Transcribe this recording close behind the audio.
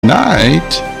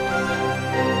night.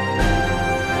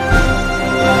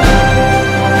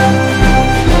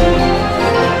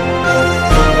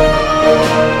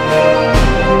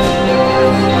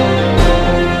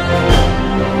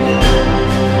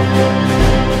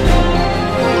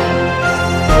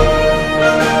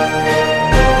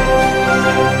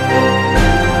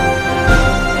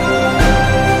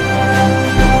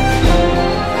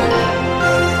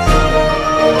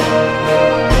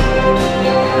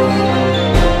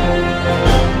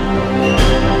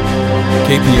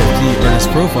 KPFT Artist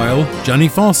Profile, Johnny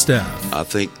Falstaff. I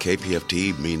think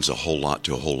KPFT means a whole lot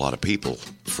to a whole lot of people.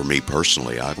 For me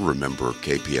personally, I remember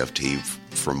KPFT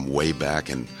from way back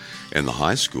in the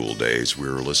high school days. We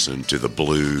were listening to the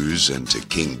blues and to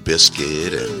King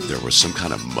Biscuit, and there was some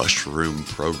kind of mushroom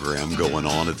program going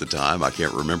on at the time. I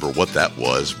can't remember what that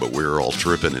was, but we were all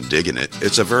tripping and digging it.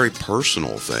 It's a very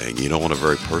personal thing, on a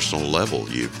very personal level.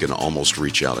 You can almost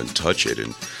reach out and touch it,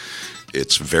 and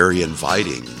it's very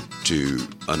inviting to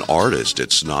an artist.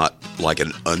 It's not like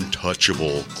an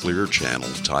untouchable Clear Channel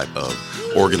type of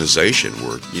organization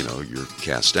where, you're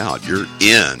cast out. You're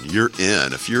in.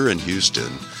 If you're in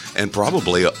Houston, and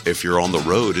probably if you're on the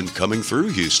road and coming through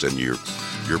Houston, you're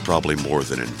probably more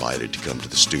than invited to come to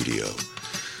the studio.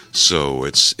 So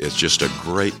it's just a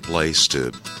great place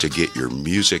to get your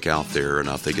music out there, and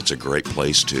I think it's a great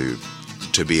place to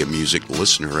be a music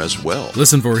listener as well.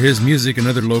 Listen for his music and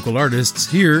other local artists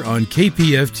here on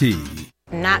KPFT.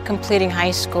 Not completing high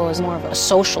school is more of a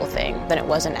social thing than it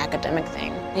was an academic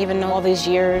thing. Even though all these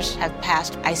years have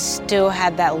passed, I still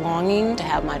had that longing to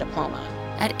have my diploma.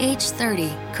 At age 30,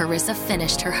 Carissa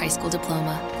finished her high school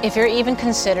diploma. If you're even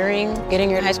considering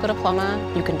getting your high school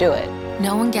diploma, you can do it.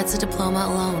 No one gets a diploma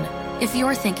alone. If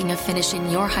you're thinking of finishing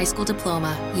your high school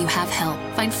diploma, you have help.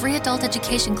 Find free adult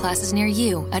education classes near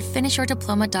you at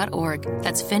finishyourdiploma.org.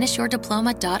 That's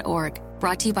finishyourdiploma.org.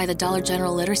 Brought to you by the Dollar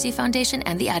General Literacy Foundation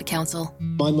and the Ad Council.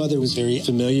 My mother was very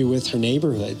familiar with her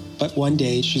neighborhood, but one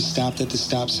day she stopped at the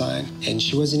stop sign and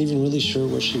she wasn't even really sure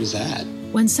where she was at.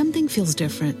 When something feels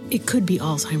different, it could be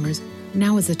Alzheimer's.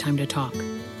 Now is the time to talk.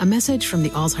 A message from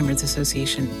the Alzheimer's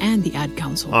Association and the Ad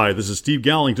Council. Hi, this is Steve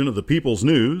Gallington of the People's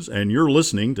News, and you're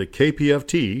listening to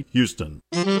KPFT Houston.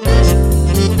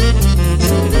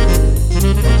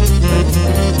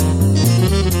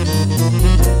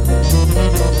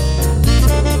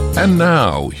 And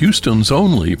now, Houston's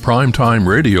only primetime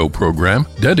radio program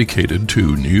dedicated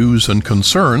to news and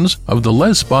concerns of the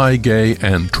lesbi, gay,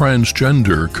 and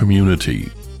transgender community.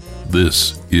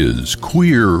 This is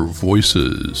Queer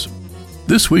Voices.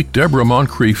 This week, Deborah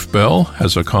Moncrief Bell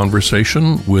has a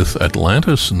conversation with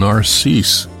Atlantis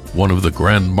Narcisse, one of the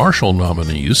Grand Marshal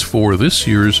nominees for this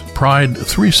year's Pride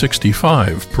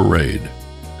 365 parade.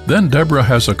 Then Deborah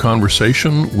has a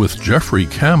conversation with Jeffrey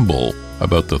Campbell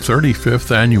about the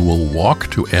 35th annual Walk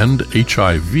to End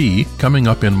HIV coming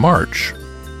up in March.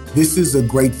 This is a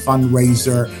great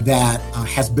fundraiser that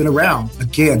has been around,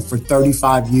 again, for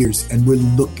 35 years, and we're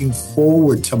looking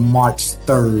forward to March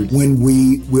 3rd when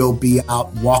we will be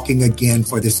out walking again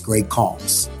for this great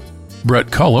cause.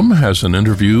 Brett Cullum has an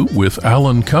interview with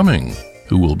Alan Cumming,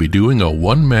 who will be doing a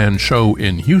one-man show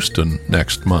in Houston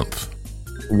next month.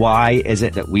 Why is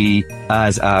it that we,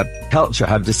 as a culture,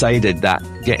 have decided that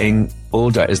getting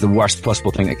older is the worst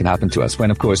possible thing that can happen to us,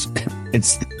 when, of course,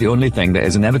 it's the only thing that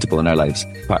is inevitable in our lives,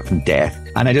 apart from death?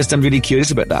 And I'm really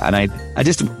curious about that. And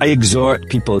I exhort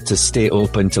people to stay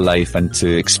open to life and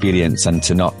to experience and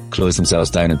to not close themselves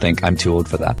down and think, I'm too old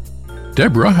for that.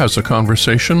 Deborah has a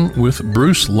conversation with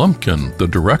Bruce Lumpkin, the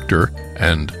director,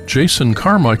 and Jason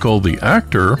Carmichael, the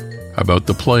actor, about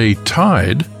the play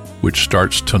Tide, which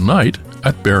starts tonight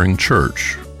at Bering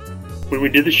Church. When we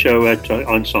did the show at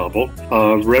Ensemble,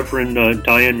 Reverend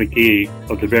Diane McGee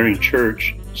of the Bering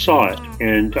Church saw it.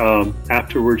 And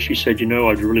afterwards she said,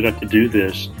 I'd really like to do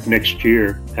this next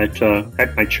year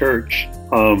at my church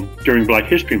during Black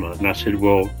History Month. And I said,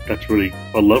 well, that's really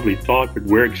a lovely thought, but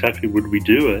where exactly would we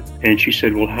do it? And she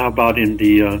said, well, how about in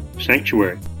the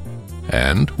sanctuary?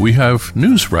 And we have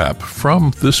news wrap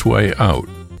from This Way Out.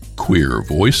 Queer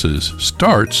Voices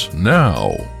starts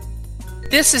now.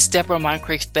 This is Deborah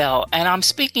Moncrief Bell, and I'm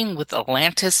speaking with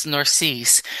Atlantis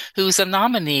Narcisse, who's a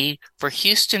nominee for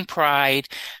Houston Pride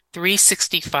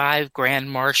 365 Grand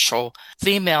Marshal,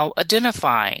 female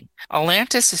identifying.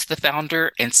 Atlantis is the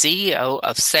founder and CEO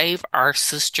of Save Our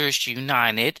Sisters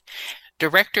United,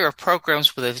 Director of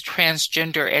Programs with the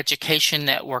Transgender Education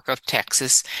Network of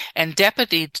Texas, and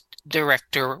Deputy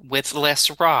director with Les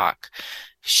Rock.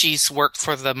 She's worked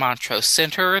for the Montrose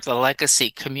Center, the Legacy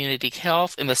Community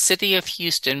Health, and the City of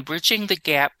Houston, bridging the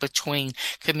gap between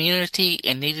community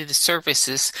and needed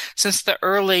services since the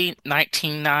early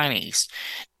 1990s.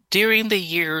 During the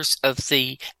years of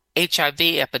the HIV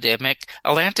epidemic,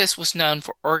 Atlantis was known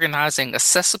for organizing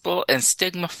accessible and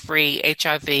stigma-free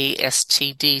HIV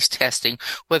STDs testing,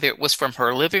 whether it was from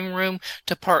her living room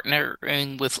to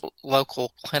partnering with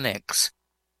local clinics.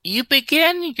 You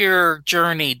began your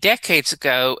journey decades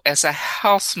ago as a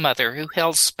house mother who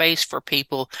held space for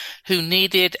people who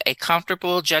needed a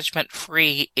comfortable,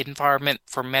 judgment-free environment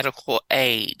for medical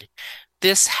aid.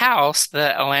 This house,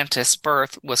 the Atlantis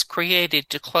Birth, was created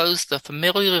to close the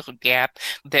familial gap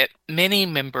that many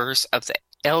members of the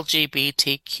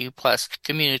LGBTQ plus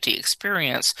community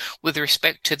experience with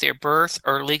respect to their birth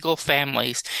or legal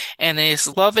families, and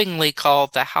is lovingly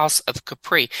called the House of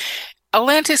Capri.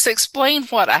 Atlantis, explain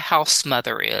what a house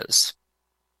mother is.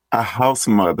 A house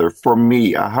mother, for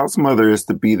me, a house mother is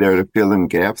to be there to fill in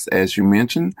gaps, as you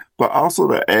mentioned, but also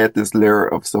to add this layer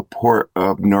of support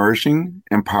of nourishing,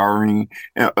 empowering,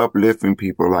 and uplifting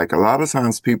people. Like a lot of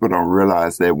times people don't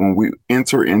realize that when we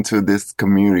enter into this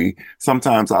community,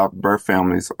 sometimes our birth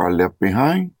families are left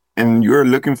behind. And you're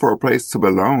looking for a place to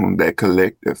belong, that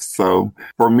collective. So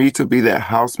for me to be that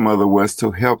house mother was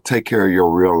to help take care of your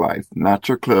real life, not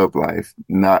your club life,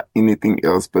 not anything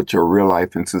else, but your real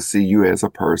life, and to see you as a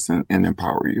person and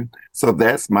empower you. So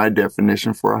that's my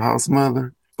definition for a house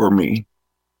mother for me.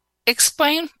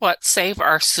 Explain what Save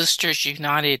Our Sisters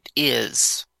United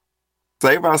is.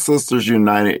 Save Our Sisters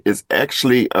United is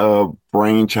actually a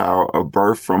brainchild, a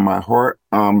birth from my heart.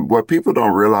 What people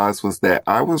don't realize was that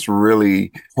I was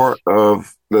really part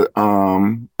of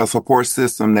a support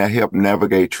system that helped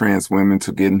navigate trans women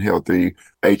to getting healthy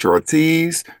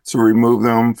HRTs, to remove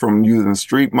them from using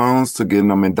street moans, to getting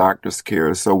them in doctor's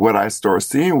care. So what I started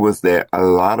seeing was that a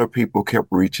lot of people kept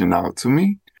reaching out to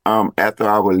me after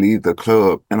I would leave the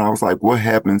club. And I was like, what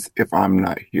happens if I'm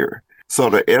not here? So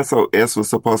the SOS was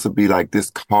supposed to be like this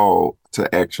call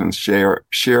to action, share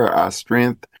our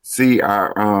strength, see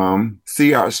our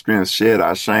strength, shed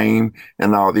our shame,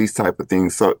 and all these type of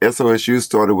things. So SOSU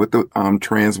started with the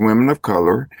trans women of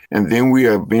color, and then we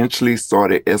eventually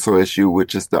started SOSU,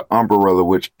 which is the umbrella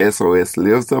which SOS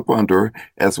lives up under,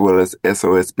 as well as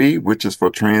SOSB, which is for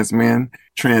trans men,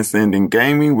 Transcending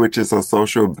Gaming, which is a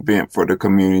social event for the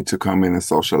community to come in and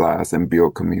socialize and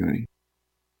build community.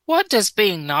 What does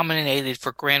being nominated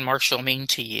for Grand Marshal mean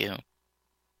to you?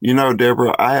 You know,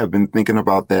 Deborah, I have been thinking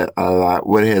about that a lot,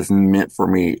 what it has meant for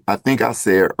me. I think I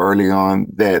said early on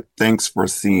that thanks for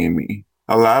seeing me.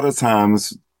 A lot of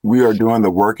times we are doing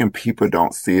the work and people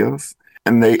don't see us,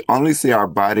 and they only see our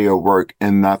body of work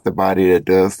and not the body that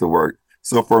does the work.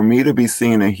 So for me to be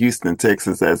seen in Houston,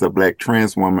 Texas as a Black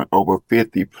trans woman over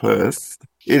 50 plus,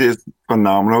 it is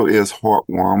phenomenal. It is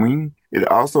heartwarming. It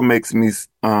also makes me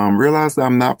realize that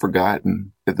I'm not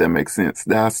forgotten, if that makes sense,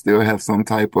 that I still have some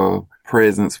type of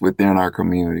presence within our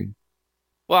community.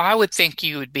 Well, I would think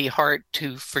you would be hard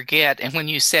to forget. And when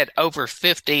you said over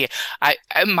 50,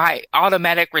 my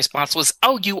automatic response was,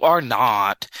 oh, you are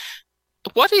not.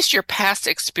 What is your past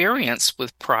experience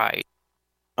with Pride?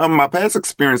 My past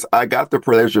experience, I got the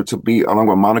pleasure to be along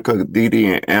with Monica,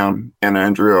 Didi, and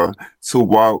Andrea to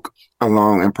walk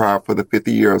along in Pride for the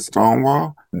 50 year of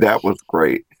Stonewall. That was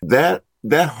great. That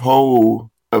whole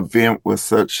event was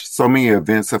so many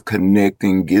events of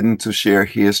connecting, getting to share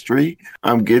history,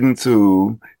 getting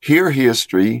to hear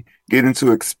history, getting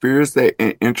to experience that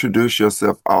and introduce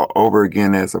yourself all over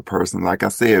again as a person. Like I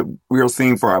said, we are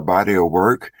seen for our body of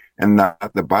work and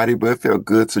not the body, but it felt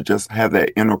good to just have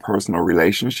that interpersonal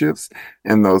relationships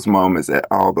in those moments at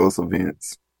all those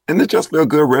events. And it just felt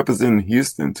good representing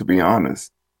Houston, to be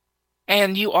honest.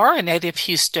 And you are a native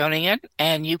Houstonian,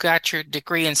 and you got your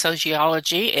degree in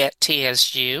sociology at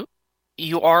TSU.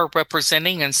 You are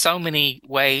representing in so many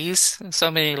ways,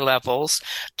 so many levels.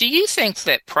 Do you think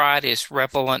that Pride is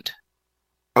relevant?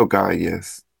 Oh, God,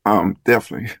 yes.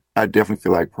 Definitely. I definitely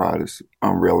feel like Pride is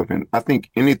relevant. I think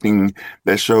anything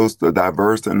that shows the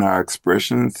diverse in our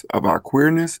expressions of our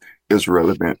queerness is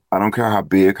relevant. I don't care how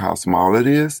big, how small it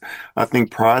is. I think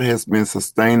Pride has been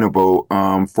sustainable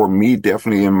for me,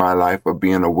 definitely in my life of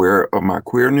being aware of my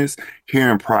queerness.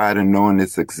 Hearing Pride and knowing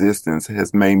its existence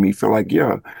has made me feel like,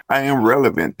 yeah, I am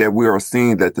relevant, that we are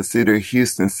seeing, that the city of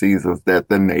Houston sees us, that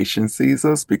the nation sees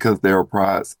us, because there are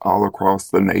prides all across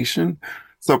the nation.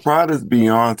 So Pride is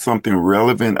beyond something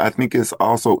relevant. I think it's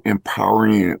also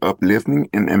empowering and uplifting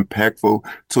and impactful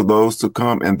to those to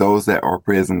come and those that are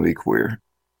presently queer.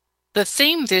 The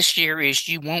theme this year is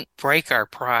You Won't Break Our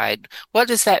Pride. What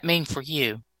does that mean for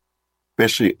you?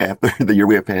 especially after the year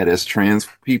we have had as trans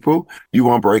people, you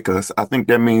won't break us. I think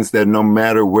that means that no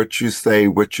matter what you say,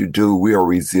 what you do, we are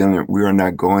resilient. We are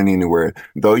not going anywhere.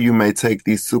 Though you may take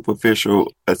these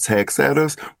superficial attacks at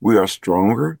us, we are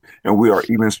stronger and we are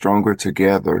even stronger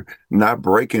together. Not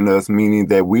breaking us, meaning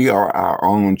that we are our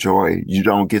own joy. You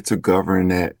don't get to govern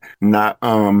that. Not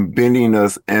bending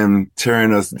us and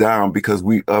tearing us down, because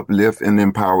we uplift and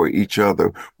empower each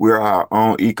other. We're our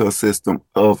own ecosystem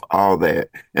of all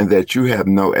that, and that you have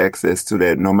no access to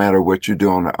that no matter what you do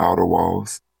on the outer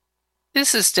walls.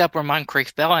 This is Deborah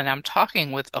Moncrief Bell, and I'm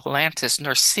talking with Atlantis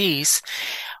Narcisse,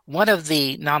 one of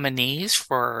the nominees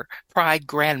for Pride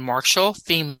Grand Marshal,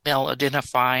 female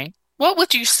identifying. What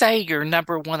would you say your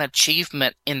number one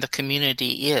achievement in the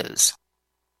community is?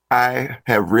 I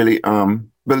have really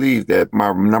believed that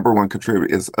my number one contributor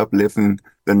is uplifting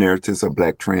the narratives of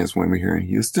Black trans women here in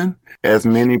Houston. As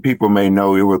many people may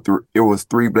know, it was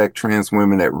three Black trans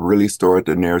women that really started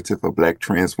the narrative of Black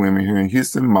trans women here in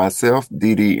Houston: myself,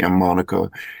 Dee Dee, and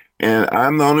Monica. And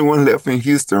I'm the only one left in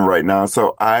Houston right now.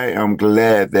 So I am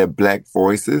glad that Black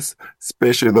voices,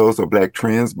 especially those of Black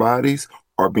trans bodies,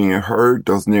 are being heard.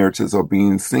 Those narratives are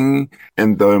being seen,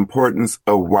 and the importance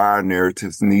of why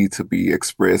narratives need to be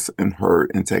expressed and heard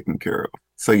and taken care of.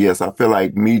 So yes, I feel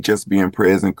like me just being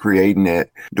present, creating that,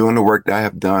 doing the work that I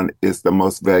have done is the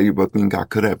most valuable thing I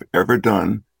could have ever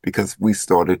done, because we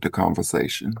started the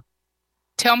conversation.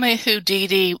 Tell me who Dee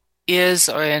Dee is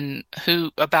and who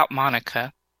about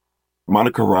Monica.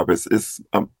 Monica Roberts is,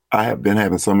 I have been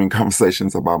having so many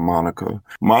conversations about Monica.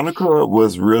 Monica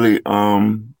was really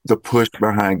the push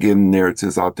behind getting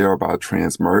narratives out there about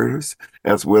trans murders,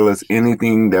 as well as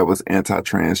anything that was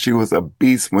anti-trans. She was a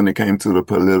beast when it came to the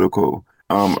political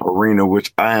arena,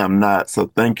 which I am not.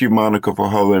 So thank you, Monica, for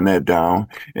holding that down.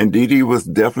 And Dee Dee was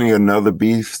definitely another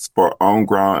beast for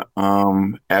on-ground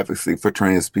advocacy for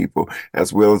trans people,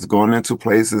 as well as going into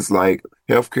places like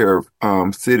healthcare,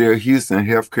 City of Houston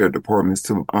healthcare departments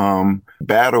to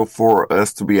battle for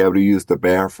us to be able to use the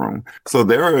bathroom. So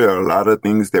there are a lot of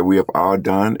things that we have all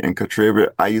done and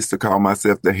contributed. I used to call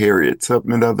myself the Harriet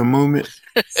Tubman of the movement.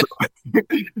 So,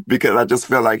 because I just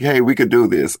felt like, hey, we could do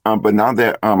this. But now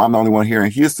that I'm the only one here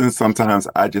in Houston, sometimes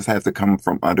I just have to come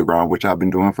from underground, which I've been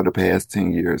doing for the past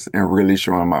 10 years, and really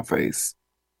showing my face.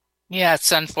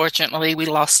 Yes, unfortunately, we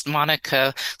lost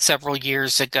Monica several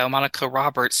years ago, Monica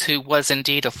Roberts, who was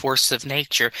indeed a force of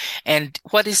nature. And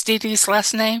what is Dee Dee's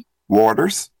last name?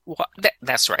 Waters.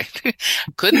 That's right.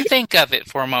 Couldn't think of it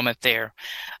for a moment there.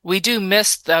 We do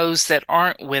miss those that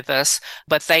aren't with us,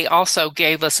 but they also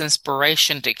gave us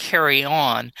inspiration to carry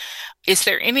on. Is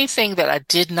there anything that I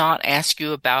did not ask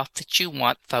you about that you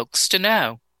want folks to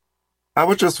know? I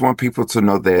would just want people to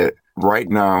know that right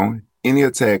now, any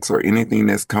attacks or anything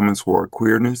that's coming toward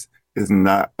queerness is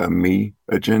not a me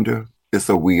agenda. It's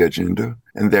a we agenda,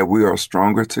 and that we are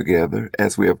stronger together,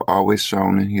 as we have always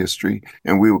shown in history,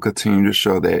 and we will continue to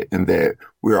show that, and that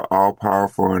we are all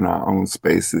powerful in our own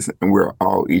spaces, and we're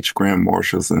all each grand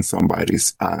marshals in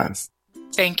somebody's eyes.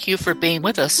 Thank you for being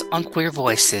with us on Queer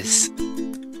Voices.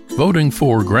 Voting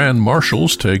for Grand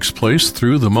Marshals takes place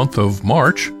through the month of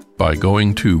March by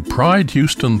going to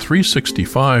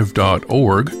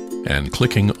pridehouston365.org and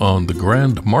clicking on the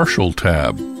Grand Marshal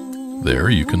tab.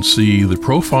 There you can see the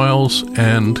profiles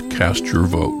and cast your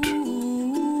vote.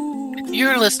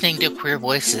 You're listening to Queer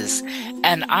Voices,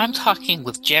 and I'm talking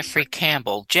with Jeffrey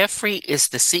Campbell. Jeffrey is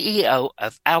the CEO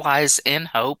of Allies in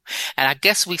Hope, and I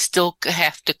guess we still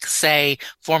have to say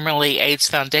formerly AIDS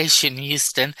Foundation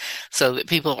Houston, so that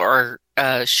people are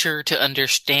sure to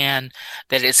understand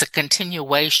that it's a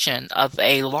continuation of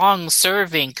a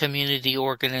long-serving community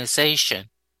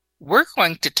organization. We're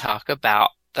going to talk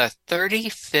about the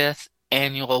 35th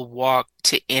annual Walk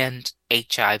to End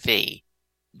HIV.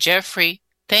 Jeffrey,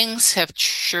 things have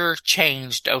sure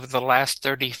changed over the last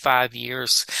 35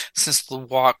 years since the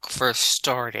walk first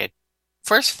started.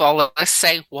 First of all, let's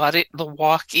say what the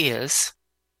walk is.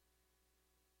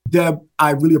 Deb,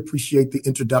 I really appreciate the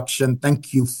introduction.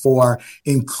 Thank you for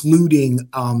including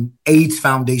AIDS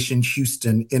Foundation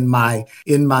Houston in my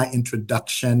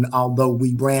introduction. Although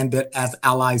we branded as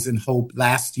Allies in Hope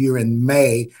last year in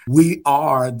May, we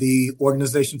are the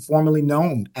organization formerly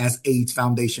known as AIDS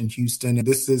Foundation Houston. And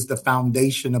this is the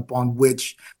foundation upon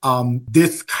which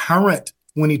this current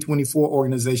 2024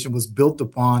 organization was built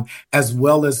upon, as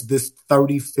well as this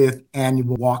 35th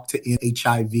annual Walk to End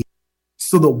HIV.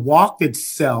 So the walk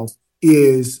itself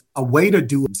is a way to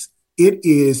do it. It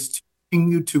is to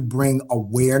continue to bring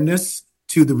awareness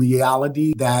to the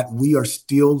reality that we are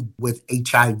still with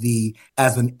HIV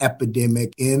as an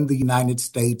epidemic in the United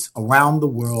States, around the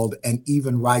world, and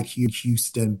even right here in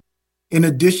Houston. In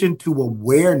addition to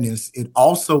awareness, it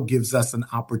also gives us an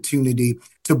opportunity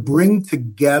to bring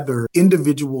together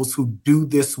individuals who do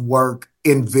this work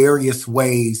in various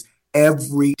ways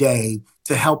every day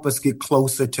to help us get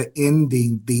closer to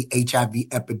ending the HIV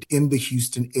epidemic in the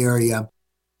Houston area.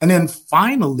 And then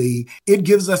finally, it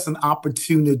gives us an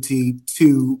opportunity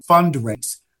to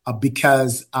fundraise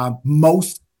because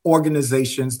most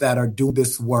organizations that are doing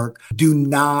this work do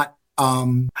not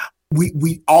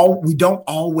we don't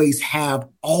always have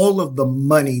all of the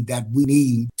money that we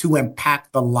need to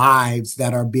impact the lives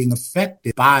that are being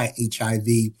affected by HIV.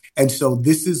 And so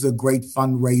this is a great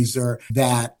fundraiser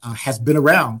that has been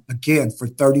around, again, for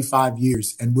 35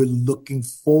 years. And we're looking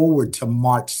forward to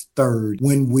March 3rd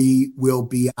when we will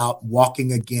be out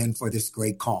walking again for this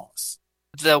great cause.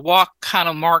 The walk kind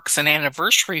of marks an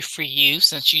anniversary for you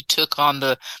since you took on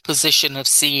the position of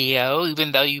CEO,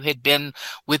 even though you had been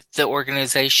with the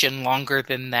organization longer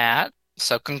than that.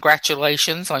 So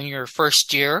congratulations on your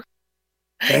first year.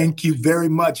 Thank you very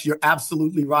much. You're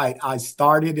absolutely right. I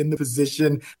started in the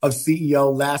position of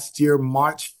CEO last year,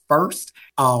 March 1st.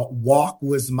 Walk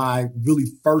was my really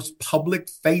first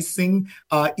public-facing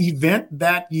event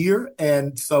that year.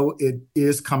 And so it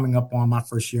is coming up on my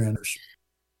first year anniversary.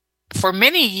 For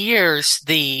many years,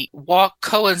 the walk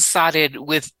coincided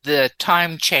with the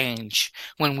time change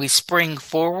when we spring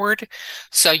forward.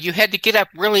 So you had to get up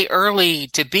really early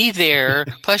to be there.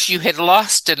 Plus, you had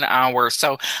lost an hour.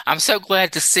 So I'm so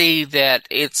glad to see that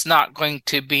it's not going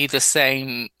to be the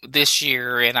same this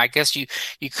year. And I guess you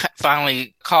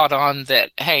finally caught on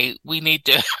that, hey, we need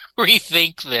to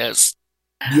rethink this.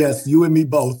 Yes, you and me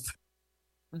both.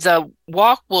 The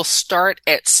walk will start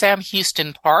at Sam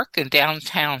Houston Park in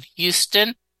downtown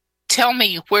Houston. Tell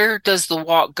me, where does the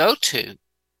walk go to?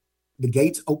 The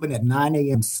gates open at 9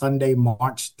 a.m. Sunday,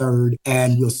 March 3rd,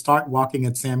 and we'll start walking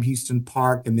at Sam Houston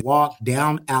Park and then walk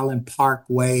down Allen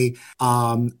Parkway.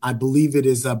 I believe it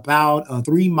is about a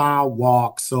 3-mile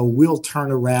walk, so we'll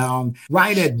turn around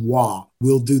right at Walk.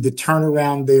 We'll do the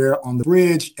turnaround there on the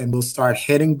bridge, and we'll start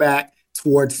heading back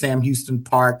towards Sam Houston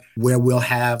Park, where we'll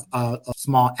have a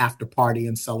small after party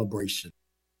and celebration.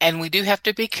 And we do have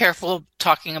to be careful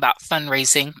talking about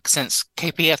fundraising since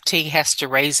KPFT has to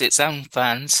raise its own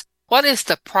funds. What is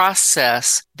the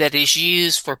process that is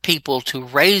used for people to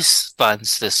raise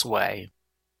funds this way?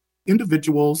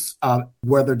 Individuals,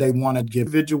 whether they want to give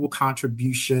individual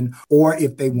contribution or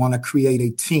if they want to create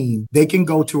a team, they can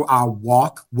go to our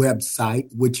WALK website,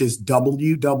 which is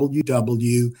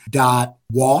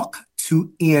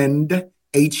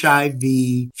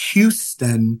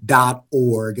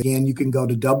www.walktoendhivhouston.org. Again, you can go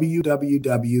to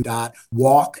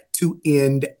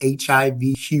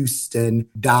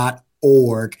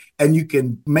www.walktoendhivhouston.org, and you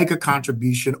can make a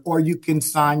contribution, or you can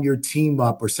sign your team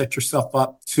up or set yourself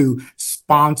up to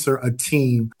sponsor a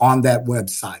team on that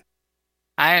website.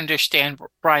 I understand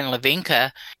Brian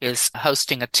Levinka is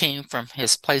hosting a team from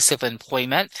his place of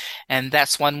employment, and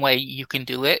that's one way you can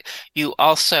do it. You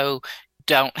also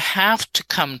don't have to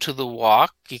come to the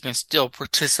walk. You can still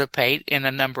participate in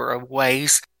a number of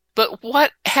ways. But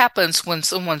what happens when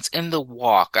someone's in the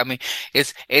walk? I mean,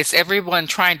 is everyone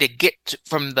trying to get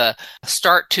from the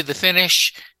start to the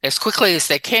finish as quickly as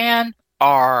they can,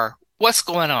 or what's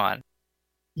going on?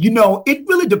 You know, it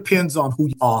really depends on who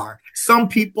you are. Some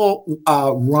people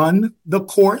run the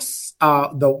course,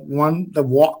 the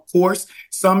walk course.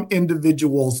 Some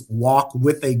individuals walk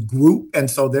with a group,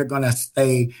 and so they're going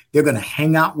to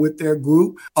hang out with their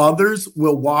group. Others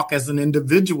will walk as an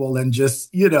individual and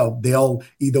just, they'll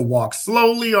either walk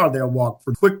slowly or they'll walk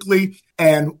quickly.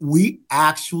 And we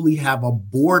actually have a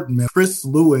board member, Chris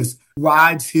Lewis,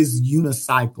 rides his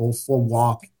unicycle for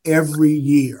walk every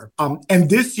year. And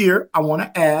this year, I want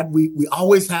to add, we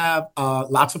always have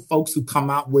lots of folks who come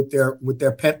out with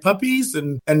their pet puppies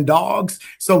and dogs.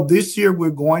 So this year, we're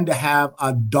going to have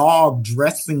a dog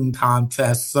dressing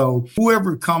contest. So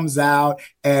whoever comes out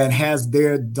and has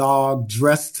their dog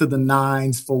dressed to the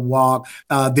nines for walk,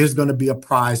 there's going to be a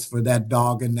prize for that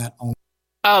dog and that owner.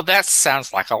 Oh, that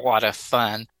sounds like a lot of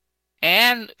fun.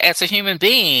 And as a human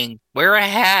being, wear a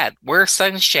hat, wear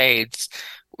sunshades,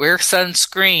 wear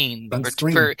sunscreen.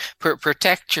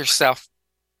 Protect yourself.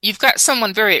 You've got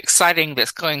someone very exciting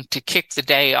that's going to kick the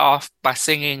day off by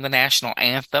singing the national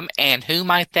anthem. And who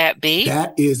might that be?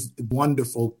 That is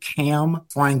wonderful. Cam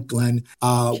Franklin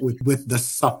with the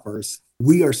Suffers.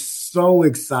 We are so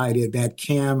excited that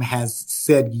Cam has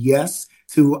said yes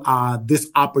to this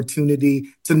opportunity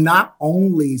to not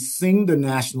only sing the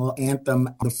national anthem,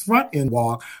 the front end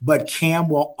walk, but Cam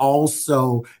will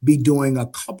also be doing a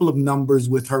couple of numbers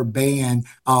with her band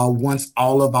once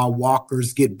all of our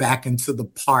walkers get back into the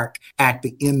park at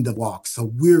the end of the walk.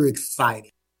 So we're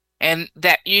excited. And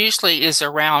that usually is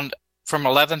around from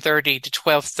 11:30 to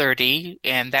 12:30,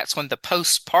 and that's when the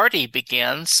post party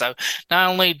begins. So not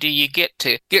only do you get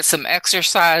to get some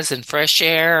exercise and fresh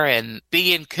air and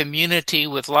be in community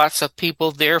with lots of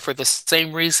people there for the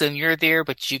same reason you're there,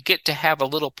 but you get to have a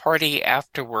little party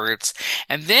afterwards.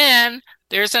 And then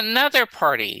there's another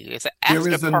party. It's an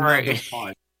after party. Another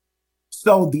party.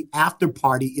 So the after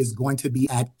party is going to be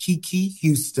at Kiki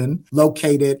Houston,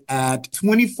 located at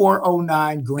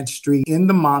 2409 Grant Street in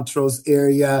the Montrose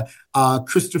area.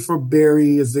 Christopher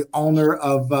Berry is the owner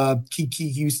of Kiki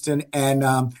Houston,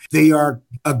 and they are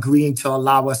agreeing to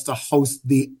allow us to host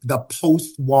the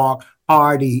post-walk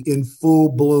party in full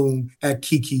bloom at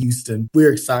Kiki Houston.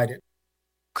 We're excited.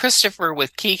 Christopher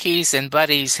with Kiki's and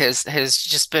Buddies has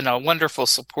just been a wonderful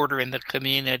supporter in the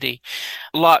community.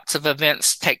 Lots of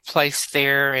events take place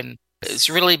there, and it's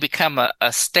really become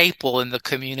a staple in the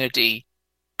community.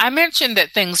 I mentioned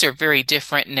that things are very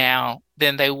different now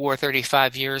than they were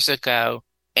 35 years ago.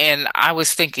 And I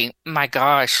was thinking, my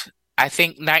gosh, I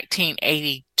think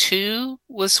 1982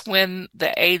 was when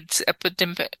the AIDS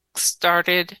epidemic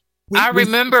started. I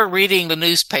remember reading the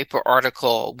newspaper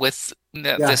article with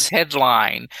this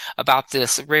headline about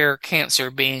this rare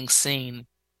cancer being seen.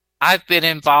 I've been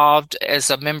involved as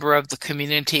a member of the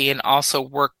community and also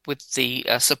worked with the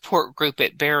support group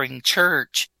at Bearing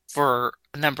Church for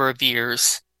a number of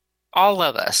years. All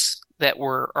of us that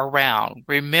were around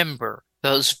remember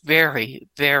those very,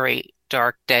 very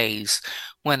dark days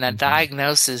when a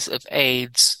diagnosis of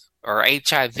AIDS or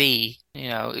HIV,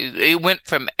 it went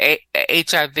from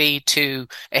HIV to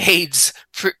AIDS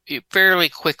fairly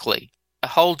quickly. A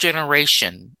whole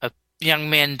generation of young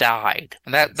men died.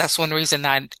 And that's one reason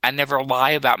I never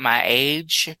lie about my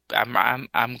age.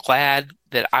 I'm glad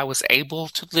that I was able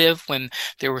to live when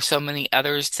there were so many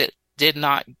others that did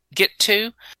not get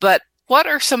to. But what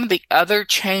are some of the other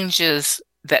changes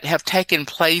that have taken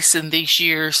place in these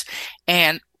years,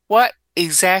 and what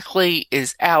exactly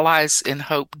is Allies in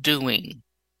Hope doing?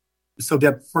 So,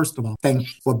 Deb, first of all, thank you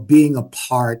for being a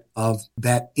part of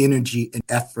that energy and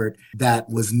effort that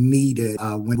was needed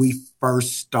when we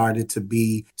first started to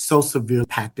be so severely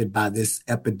impacted by this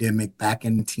epidemic back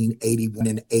in 1981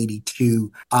 and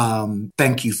 82.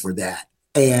 Thank you for that.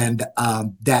 And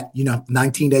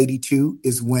 1982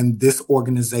 is when this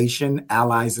organization,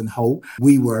 Allies in Hope,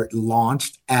 we were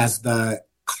launched as the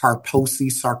Kaposi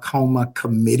Sarcoma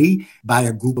Committee by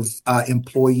a group of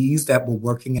employees that were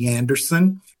working at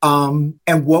Anderson. And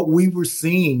what we were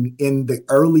seeing in the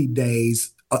early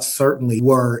days certainly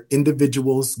were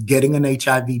individuals getting an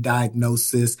HIV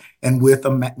diagnosis and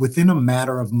within a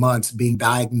matter of months being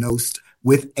diagnosed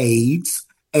with AIDS.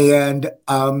 And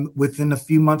within a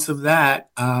few months of that,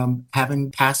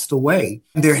 having passed away.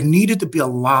 There needed to be a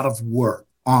lot of work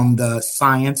on the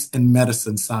science and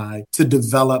medicine side to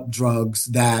develop drugs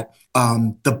that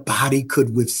the body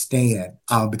could withstand,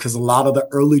 because a lot of the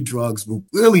early drugs were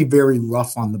really very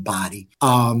rough on the body.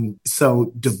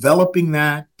 So developing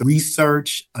that, the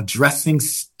research, addressing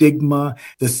stigma,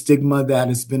 the stigma that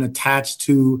has been attached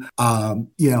to,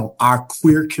 our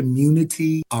queer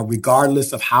community,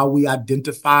 regardless of how we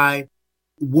identify.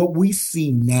 What we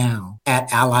see now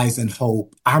at Allies in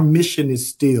Hope, our mission is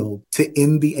still to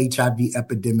end the HIV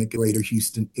epidemic in the greater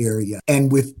Houston area.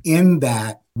 And within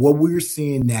that, what we're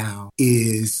seeing now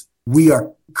is we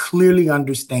are clearly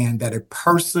understand that a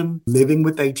person living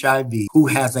with HIV who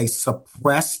has a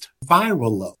suppressed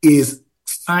viral load is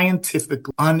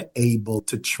scientifically unable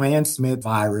to transmit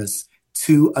virus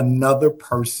to another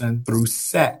person through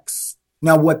sex.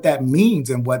 Now, what that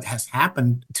means and what has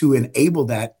happened to enable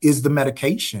that is the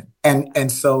medication.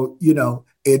 And so,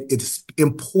 it's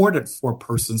important for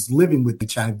persons living with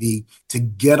HIV to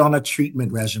get on a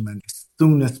treatment regimen as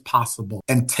soon as possible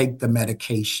and take the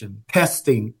medication.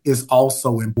 Testing is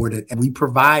also important, and we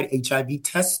provide HIV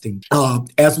testing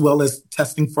as well as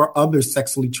testing for other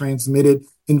sexually transmitted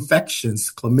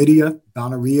infections, chlamydia,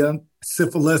 gonorrhea,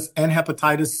 syphilis, and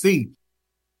hepatitis C.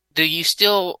 Do you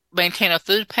still maintain a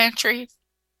food pantry?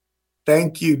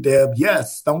 Thank you, Deb.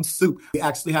 Yes, Stone Soup. We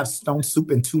actually have Stone Soup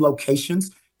in 2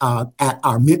 locations at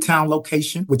our Midtown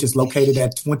location, which is located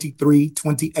at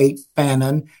 2328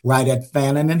 Fannin, right at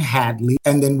Fannin and Hadley.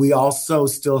 And then we also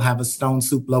still have a Stone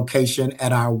Soup location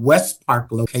at our West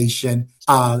Park location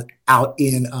out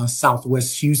in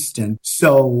Southwest Houston.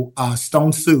 So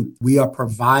Stone Soup, we are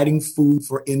providing food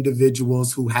for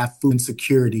individuals who have food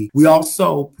insecurity. We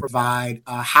also provide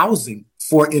housing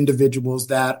for individuals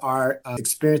that are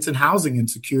experiencing housing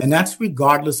insecurity, and that's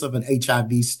regardless of an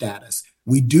HIV status.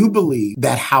 We do believe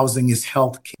that housing is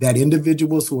health care, that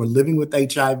individuals who are living with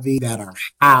HIV that are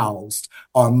housed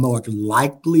are more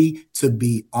likely to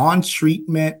be on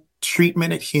treatment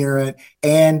adherent,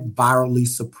 and virally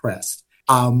suppressed.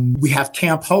 We have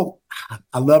Camp Hope.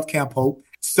 I love Camp Hope.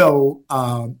 So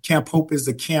Camp Hope is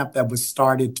a camp that was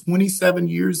started 27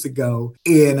 years ago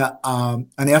in an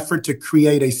effort to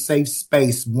create a safe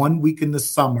space 1 week in the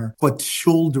summer for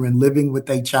children living with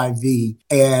HIV.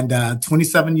 And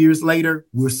 27 years later,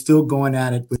 we're still going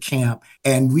at it with camp.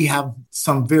 And we have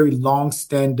some very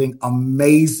long-standing,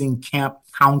 amazing camp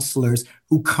counselors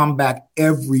who come back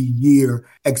every year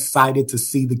excited to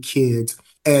see the kids.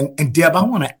 And Deb, I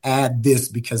want to add this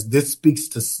because this speaks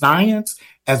to science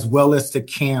as well as to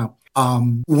camp.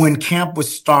 When camp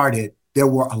was started, there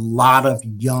were a lot of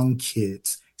young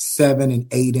kids, 7 and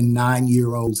 8 and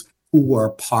 9-year-olds who were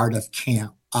a part of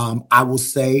camp. I will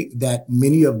say that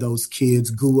many of those kids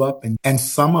grew up and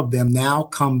some of them now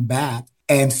come back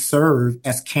and serve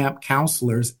as camp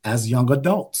counselors as young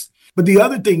adults. But the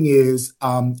other thing is,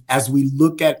 as we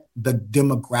look at the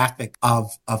demographic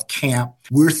of camp,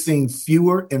 we're seeing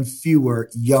fewer and fewer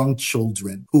young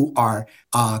children who are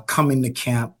coming to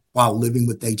camp while living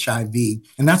with HIV.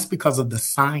 And that's because of the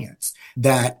science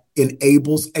that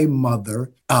enables a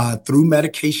mother through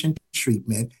medication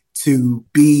treatment to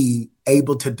be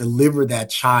able to deliver that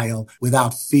child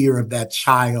without fear of that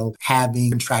child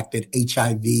having contracted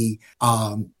HIV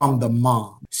from the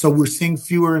mom. So we're seeing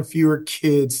fewer and fewer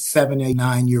kids, 7, 8,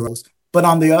 9-year-olds. But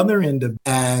on the other end of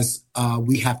as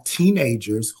we have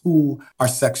teenagers who are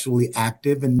sexually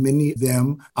active, and many of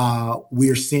them,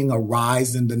 we are seeing a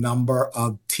rise in the number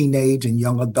of teenage and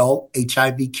young adult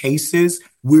HIV cases.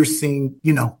 We're seeing,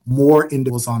 more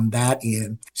individuals on that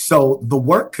end. So the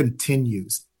work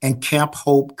continues. And Camp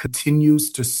Hope continues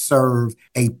to serve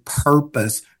a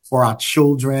purpose for our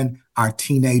children, our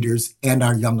teenagers, and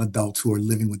our young adults who are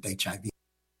living with HIV.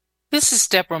 This is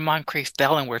Deborah Moncrief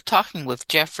Bell, and we're talking with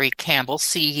Jeffrey Campbell,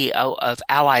 CEO of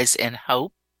Allies in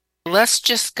Hope. Let's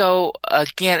just go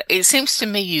again. It seems to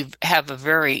me you have a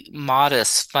very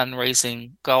modest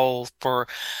fundraising goal for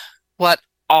what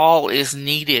all is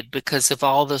needed because of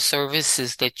all the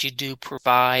services that you do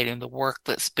provide and the work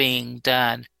that's being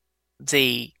done.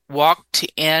 The Walk to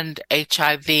End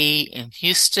HIV in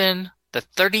Houston, the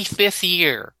 35th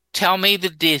year. Tell me the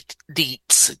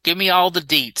deets. Give me all the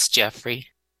deets, Jeffrey.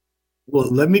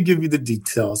 Well, let me give you the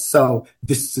details. So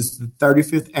this is the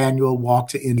 35th annual Walk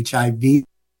to End HIV,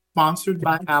 sponsored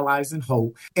by Allies in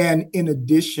Hope. And in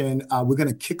addition, we're going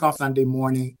to kick off Sunday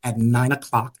morning at 9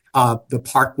 o'clock. The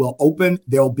park will open.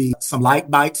 There'll be some light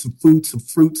bites, some food, some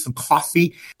fruit, some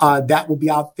coffee that will be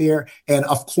out there. And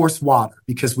of course, water,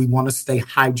 because we want to stay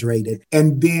hydrated.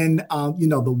 And then,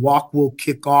 the walk will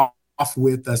kick off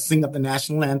with Sing Up the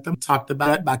National Anthem, talked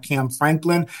about it by Cam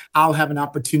Franklin. I'll have an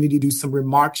opportunity to do some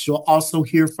remarks. You'll also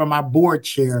hear from our board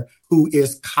chair, who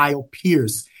is Kyle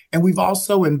Pierce. And we've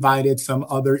also invited some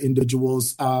other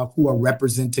individuals who are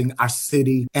representing our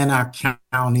city and our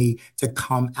county to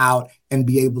come out and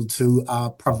be able to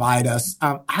provide us,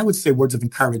 I would say, words of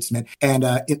encouragement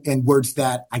and words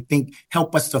that I think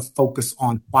help us to focus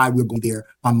on why we're going there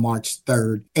on March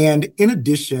 3rd. And in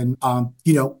addition,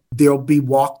 there'll be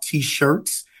walk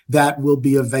T-shirts that will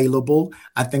be available.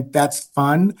 I think that's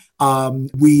fun.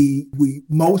 We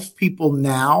most people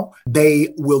now,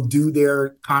 they will do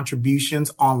their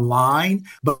contributions online,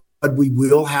 but we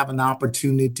will have an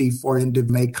opportunity for them to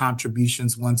make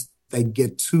contributions once they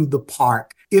get to the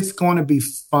park. It's going to be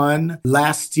fun.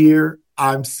 Last year,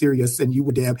 I'm serious, and you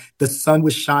were damn. The sun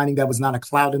was shining. There was not a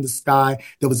cloud in the sky.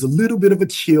 There was a little bit of a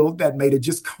chill that made it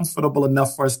just comfortable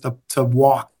enough for us to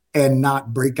walk and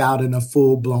not break out in a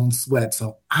full-blown sweat.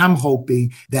 So I'm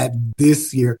hoping that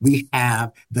this year we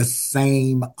have the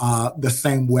same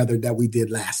weather that we did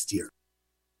last year.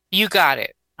 You got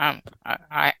it. I'm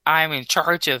in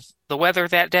charge of the weather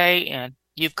that day, and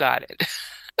you've got it.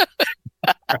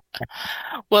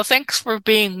 Well, thanks for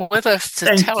being with us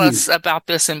to tell us about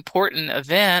this important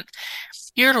event.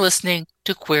 You're listening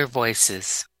to Queer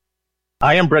Voices.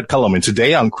 I am Brett Cullum, and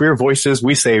today on Queer Voices,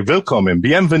 we say willkommen,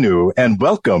 bienvenue, and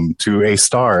welcome to a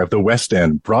star of the West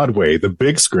End, Broadway, the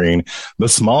big screen, the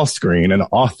small screen, an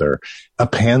author, a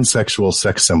pansexual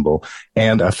sex symbol,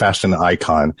 and a fashion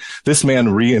icon. This man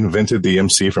reinvented the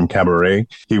MC from Cabaret.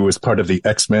 He was part of the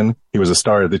X-Men. He was a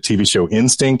star of the TV show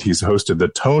Instinct. He's hosted the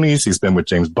Tonys. He's been with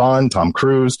James Bond, Tom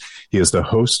Cruise. He is the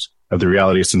host of the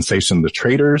reality sensation The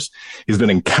Traitors. He's been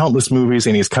in countless movies,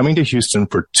 and he's coming to Houston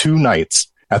for 2 nights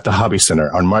at the Hobby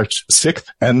Center on March 6th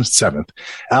and 7th.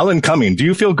 Alan Cumming, do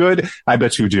you feel good? I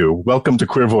bet you do. Welcome to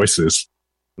Queer Voices.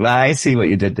 I see what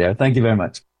you did there. Thank you very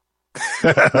much.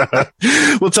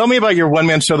 Well, tell me about your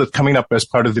one-man show that's coming up as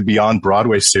part of the Beyond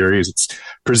Broadway series. It's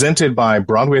presented by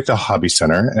Broadway at the Hobby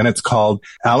Center, and it's called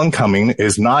Alan Cumming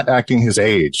is Not Acting His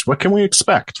Age. What can we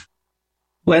expect?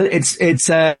 Well,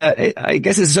 I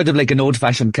guess it's sort of like an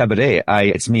old-fashioned cabaret.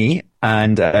 It's me,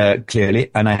 and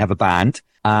clearly, and I have a band,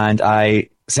 and I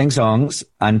sing songs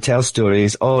and tell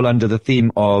stories all under the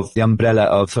theme of the umbrella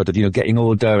of sort of, getting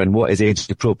older and what is age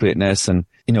appropriateness and,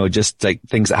 just like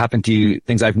things that happen to you,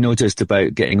 things I've noticed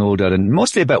about getting older, and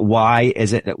mostly about why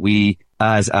is it that we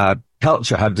as a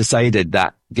culture have decided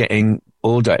that getting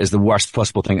older is the worst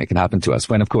possible thing that can happen to us,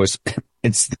 when of course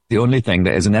it's the only thing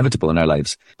that is inevitable in our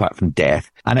lives apart from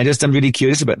death. And I'm really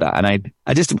curious about that. And I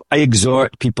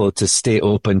exhort people to stay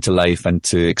open to life and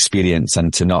to experience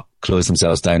and to not close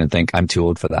themselves down and think I'm too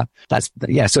old for that.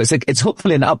 So it's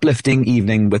hopefully an uplifting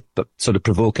evening but sort of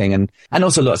provoking and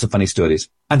also lots of funny stories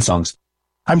and songs.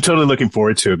 I'm totally looking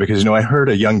forward to it because, I heard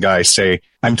a young guy say,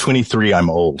 I'm 23,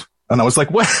 I'm old. And I was like,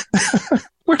 what?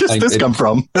 Where does this come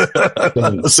from?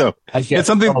 So it's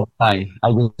something. I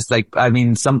was like, I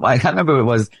can't remember what it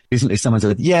was recently. Someone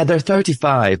said, yeah, they're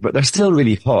 35, but they're still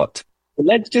really hot. But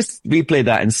let's just replay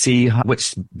that and see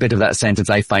which bit of that sentence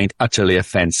I find utterly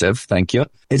offensive. Thank you.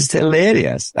 It's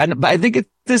hilarious. But I think it's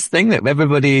this thing that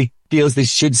everybody feels they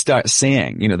should start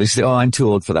saying. They say, oh, I'm too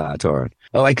old for that, or,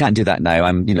 oh, I can't do that now.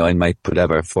 I'm, in my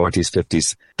whatever 40s,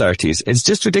 50s, 30s. It's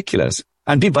just ridiculous.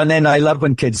 And then I love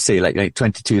when kids say like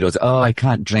 22-year-olds, oh, I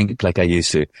can't drink like I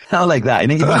used to. I like that.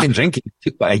 You've been drinking for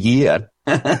about a year.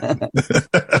 Well,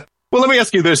 let me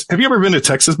ask you this. Have you ever been to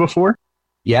Texas before?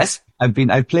 Yes. I've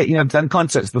I've done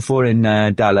concerts before in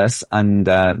Dallas and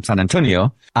San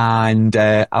Antonio. And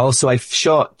I've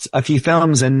shot a few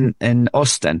films in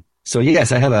Austin. So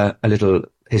yes, I have a little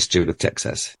history with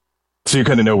Texas. So you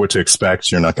kind of know what to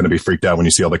expect. You're not going to be freaked out when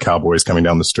you see all the cowboys coming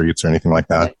down the streets or anything like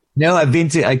that. No, I've been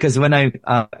to, because when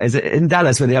is it in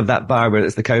Dallas where they have that bar where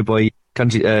it's the cowboy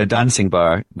country, dancing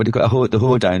bar, but you've got the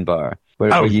hoedown bar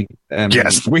where you,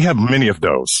 yes, we have many of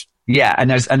those. Yeah. And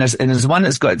there's one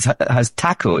has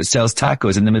tacos, sells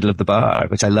tacos in the middle of the bar,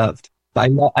 which I loved.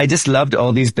 But I just loved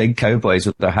all these big cowboys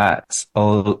with their hats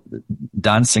all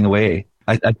dancing away.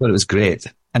 I thought it was great.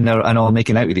 And they're all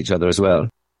making out with each other as well.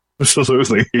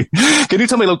 Absolutely. Can you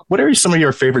tell me, what are some of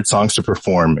your favorite songs to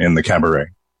perform in the cabaret?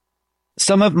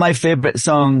 Some of my favorite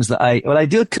songs that I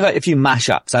do quite a few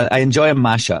mashups. I enjoy a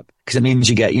mashup because it means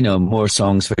you get, more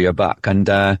songs for your buck. And,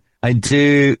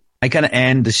 I kind of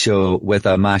end the show with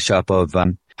a mashup of,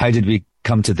 How Did We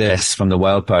Come to This from the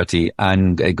Wild Party?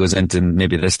 And it goes into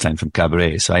Maybe This Time from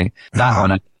Cabaret. So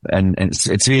and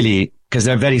it's really, because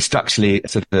they're very structurally,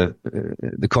 sort of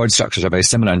the chord structures are very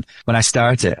similar. And when I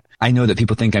start it, I know that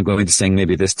people think I'm going to sing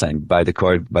Maybe This Time by the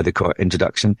chord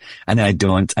introduction, and then I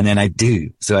don't, and then I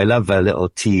do. So I love a little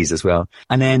tease as well.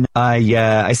 And then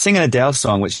I sing an Adele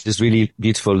song, which is really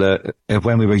beautiful,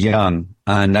 When We Were Young.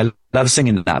 And I love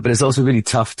singing that, but it's also really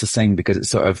tough to sing because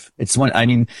the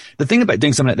thing about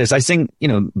doing something like this, I sing,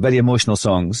 very emotional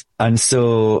songs. And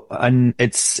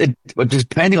it's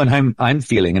depending on how I'm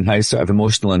feeling and how sort of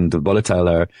emotional and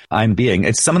volatile I'm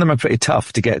being, some of them are pretty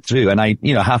tough to get through. And I,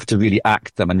 have to really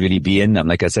act them and really be in them.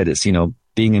 Like I said, it's,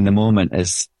 being in the moment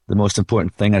is the most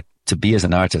important thing to be as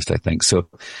an artist, I think. So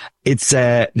it's,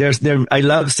 I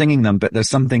love singing them, but there's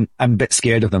something, I'm a bit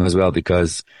scared of them as well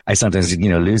because I sometimes,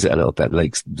 lose it a little bit,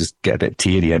 like just get a bit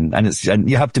teary and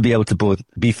you have to be able to both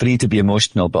be free to be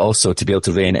emotional, but also to be able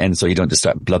to rein it in so you don't just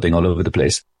start blubbing all over the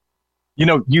place.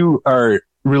 You are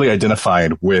really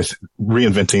identified with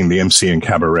reinventing the MC and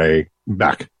cabaret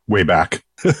way back.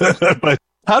 But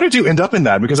how did you end up in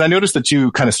that? Because I noticed that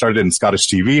you kind of started in Scottish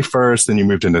TV first, then you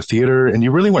moved into theater, and you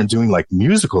really weren't doing like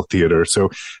musical theater. So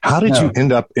how did you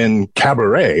end up in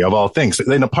cabaret of all things,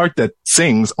 in a part that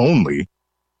sings only?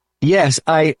 Yes,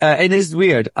 it is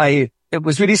weird. It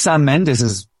was really Sam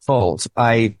Mendes' fault.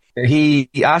 He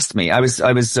asked me, I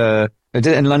did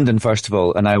it in London first of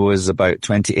all, and I was about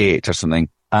 28 or something.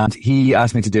 And he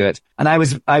asked me to do it. And I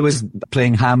was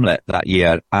playing Hamlet that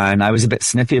year and I was a bit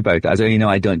snippy about it. I was like,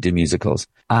 I don't do musicals.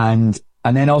 And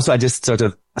And then also I just sort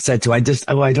of said to, I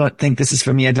don't think this is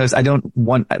for me. I don't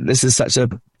want, this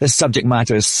subject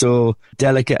matter is so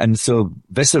delicate and so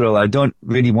visceral. I don't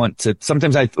really want to,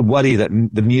 sometimes I worry that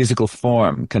the musical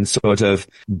form can sort of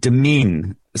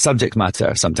demean subject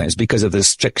matter sometimes because of the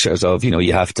strictures of,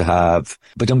 you have to have,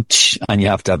 and you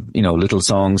have to have, little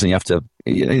songs, and you have to,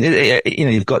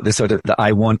 you've got this sort of the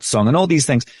I want song and all these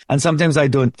things. And sometimes I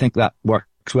don't think that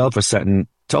works well for certain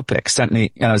topics.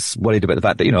 Certainly, I was worried about the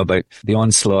fact that, about the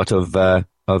onslaught of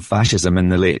fascism in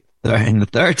the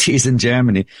 30s in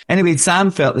Germany. Anyway,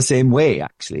 Sam felt the same way,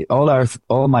 actually.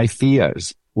 All my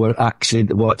fears were actually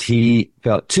what he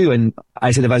felt too. And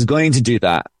I said, if I was going to do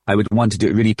that, I would want to do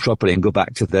it really properly and go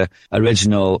back to the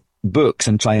original books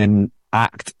and try and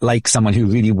act like someone who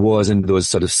really was in those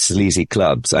sort of sleazy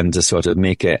clubs, and to sort of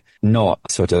make it not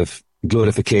sort of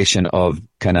glorification of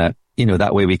kind of,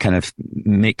 that way we kind of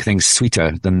make things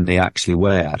sweeter than they actually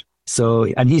were. So,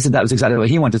 and he said that was exactly what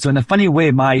he wanted. So in a funny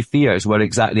way, my fears were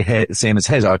exactly the same as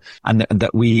his, and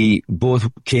that we both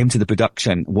came to the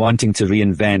production wanting to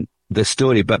reinvent the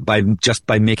story, but by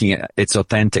making it its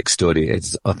authentic story,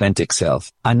 its authentic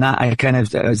self. And that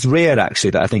it's rare actually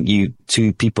that I think you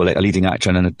two people, like a leading actor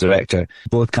and a director,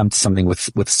 both come to something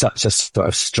with such a sort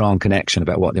of strong connection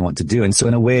about what they want to do. And so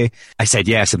in a way, I said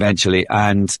yes eventually,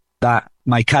 and that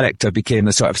my character became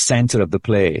the sort of center of the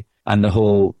play and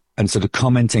and sort of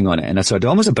commenting on it in a sort of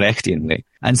almost a Brechtian way.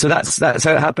 And so that's how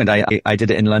it happened. I did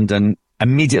it in London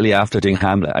immediately after doing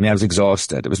Hamlet. I mean, I was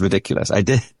exhausted. It was ridiculous. I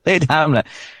played Hamlet.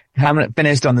 Hamlet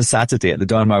finished on the Saturday at the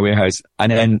Donmar Warehouse,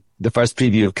 and then the first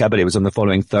preview of Cabaret was on the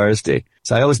following Thursday.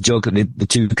 So I always joke that the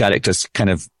two characters kind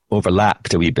of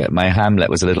overlapped a wee bit. My Hamlet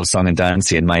was a little song and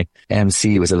dancey, and my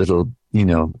MC was a little,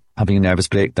 having a nervous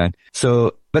breakdown.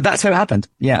 So, but that's how it happened.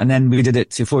 Yeah. And then we did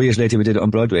it, 4 years later, we did it on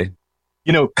Broadway.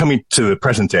 Coming to the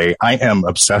present day, I am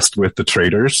obsessed with The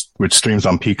Traitors, which streams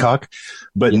on Peacock,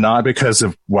 but not because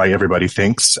of why everybody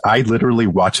thinks. I literally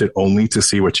watch it only to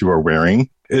see what you are wearing.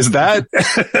 Is that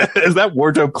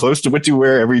wardrobe close to what you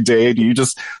wear every day? Do you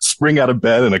just spring out of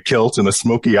bed in a kilt and a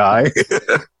smoky eye?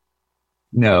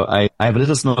 No, I have a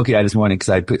little smoky eye this morning because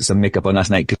I put some makeup on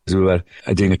last night because I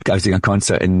was doing a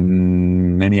concert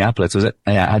in Minneapolis, was it?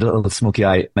 Yeah, I had a little smoky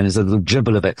eye, and there's a little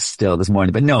dribble of it still this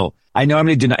morning. But no, I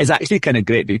normally do not. It's actually kind of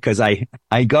great because I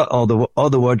got all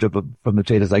the wardrobe from The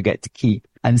Traitors I get to keep.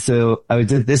 And so I was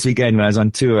this weekend when I was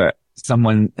on tour,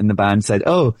 someone in the band said,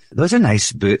 "Oh, those are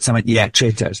nice boots." I went, "Yeah,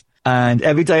 Traitors." And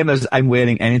every time I'm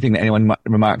wearing anything that anyone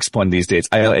remarks upon these days,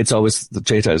 it's always The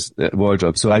Traitors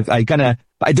wardrobe. So I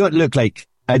don't look like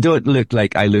I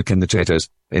look in The Traitors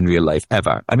in real life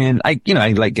ever. I mean, I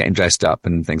like getting dressed up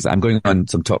and things. I'm going on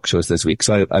some talk shows this week,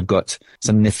 so I've got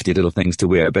some nifty little things to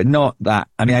wear, but not that.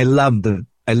 I mean, I love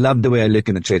the way I look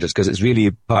in The Traitors because it's really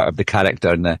part of the character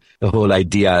and the whole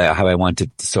idea how I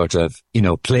wanted to sort of,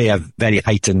 play a very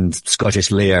heightened Scottish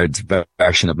layered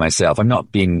version of myself. I'm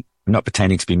not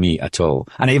pretending to be me at all.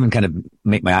 And I even kind of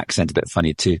make my accent a bit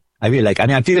funny too. I feel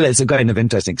it's kind of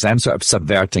interesting because I'm sort of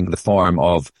subverting the form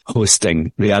of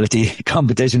hosting reality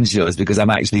competition shows because I'm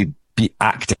actually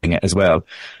acting it as well,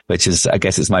 which is, I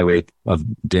guess, it's my way of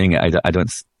doing it.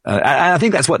 I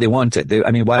think that's what they wanted.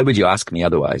 Why would you ask me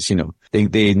otherwise?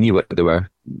 They knew what they were.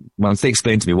 Once they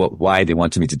explained to me why they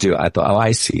wanted me to do it, I thought, oh,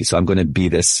 I see. So I'm going to be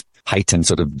this heightened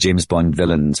sort of James Bond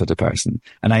villain sort of person.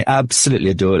 And I absolutely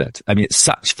adore it. I mean, it's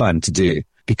such fun to do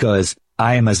because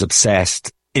I am as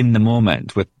obsessed in the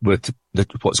moment with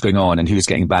what's going on and who's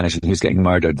getting banished and who's getting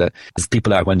murdered that as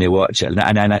people are when they watch it.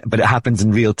 But it happens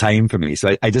in real time for me.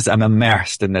 So I'm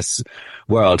immersed in this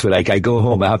world where I go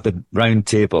home, I have the round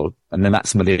table, and then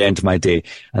that's the end of my day.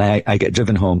 And I get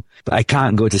driven home, but I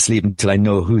can't go to sleep until I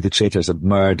know who the traitors have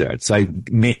murdered. So I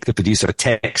make the producer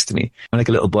text me. I'm like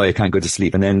a little boy who can't go to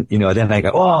sleep. And then, then I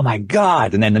go, oh my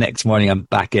God. And then the next morning I'm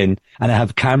back in and I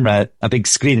have a big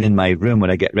screen in my room when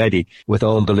I get ready with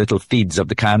all the little feeds of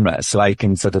the camera. So I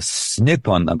can sort of snoop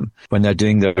on them when they're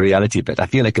doing the reality bit. I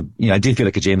feel like I do feel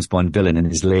like a James Bond villain in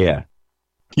his lair.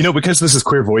 Because this is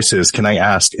Queer Voices, can I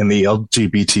ask, in the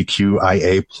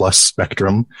LGBTQIA plus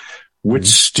spectrum,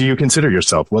 which do you consider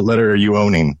yourself? What letter are you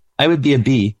owning? I would be a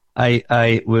B.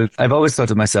 I've always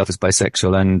thought of myself as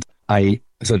bisexual, and I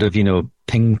sort of,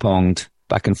 ping-ponged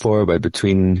back and forward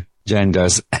between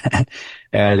genders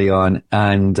early on.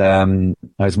 And I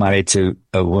was married to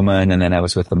a woman, and then I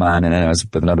was with a man, and then I was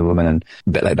with another woman, and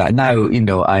a bit like that. Now,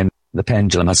 the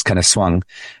pendulum has kind of swung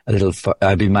a little.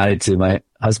 I've been married to my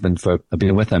husband I've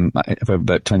been with him for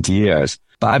about 20 years.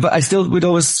 But I still would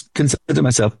always consider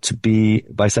myself to be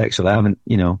bisexual.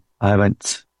 I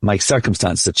haven't my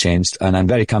circumstances have changed and I'm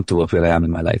very comfortable with where I am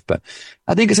in my life. But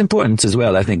I think it's important as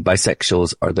well. I think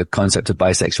bisexuals, or the concept of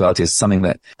bisexuality, is something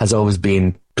that has always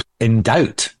been in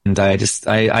doubt. And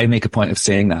I make a point of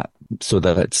saying that so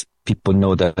that people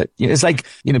know that it's like,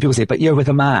 people say, but you're with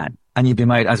a man and you've been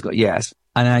married. I go, yes.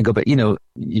 And I go, but you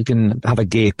can have a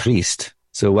gay priest.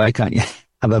 So why can't you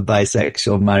have a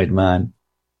bisexual married man?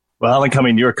 Well, Alan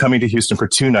Cumming, you're coming to Houston for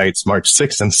 2 nights, March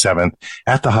 6th and 7th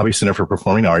at the Hobby Center for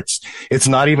Performing Arts. It's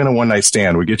not even a one-night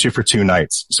stand. We get you for 2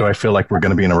 nights. So I feel like we're going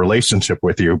to be in a relationship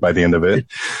with you by the end of it.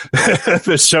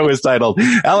 The show is titled,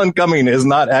 Alan Cumming is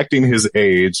Not Acting His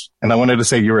Age. And I wanted to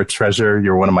say you're a treasure.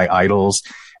 You're one of my idols,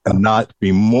 and not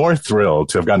be more thrilled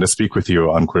to have gotten to speak with you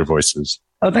on Queer Voices.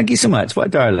 Oh, thank you so much. What a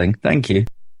darling. Thank you.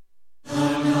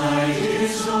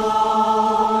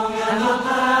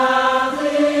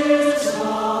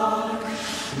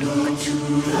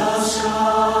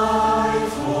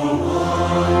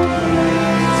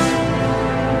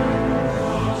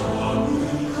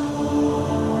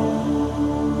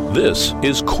 This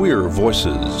is Queer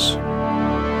Voices.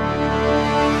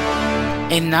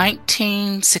 In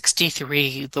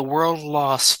 1963, the world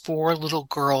lost 4 little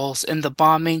girls in the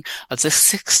bombing of the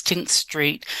 16th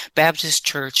Street Baptist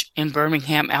Church in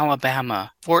Birmingham,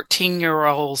 Alabama.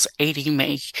 14-year-olds Adie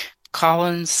Mae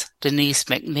Collins, Denise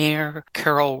McNair,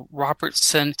 Carol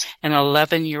Robertson, and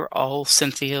 11-year-old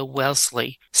Cynthia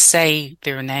Wesley. Say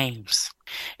their names.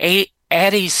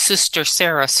 Addie's sister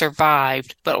Sarah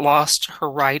survived but lost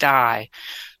her right eye.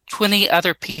 20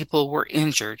 other people were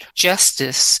injured.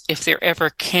 Justice, if there ever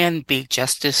can be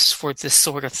justice for this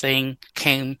sort of thing,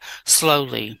 came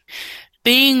slowly.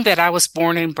 Being that I was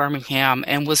born in Birmingham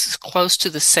and was close to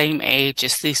the same age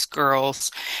as these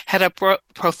girls had a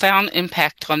profound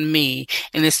impact on me,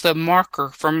 and is the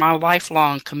marker for my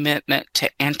lifelong commitment to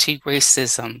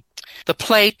anti-racism. The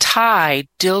play Tide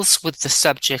deals with the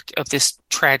subject of this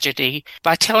tragedy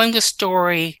by telling the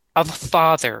story of the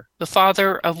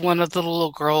father of one of the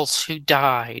little girls who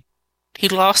died. He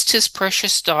lost his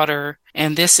precious daughter,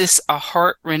 and this is a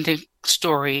heart-rending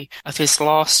story of his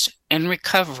loss and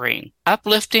recovery.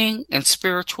 Uplifting and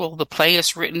spiritual, the play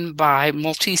is written by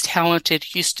multi-talented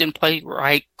Houston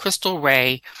playwright Crystal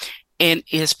Ray and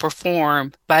is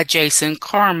performed by Jason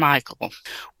Carmichael.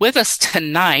 With us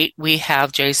tonight, we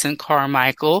have Jason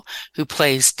Carmichael, who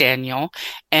plays Daniel,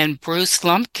 and Bruce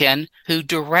Lumpkin, who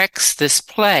directs this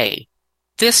play.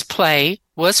 This play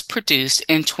was produced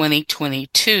in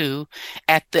 2022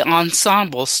 at the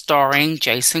Ensemble, starring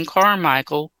Jason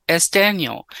Carmichael as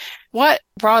Daniel. What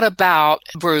brought about,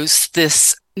 Bruce,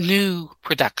 this new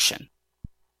production?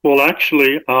 Well,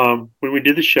 actually, when we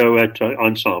did the show at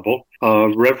Ensemble,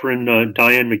 Reverend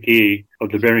Diane McGee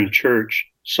of the Bearing Church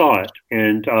saw it.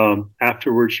 And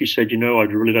afterwards, she said,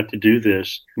 I'd really like to do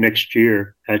this next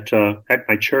year at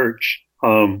my church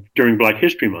during Black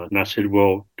History Month. And I said,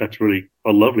 well, that's really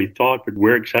a lovely thought, but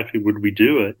where exactly would we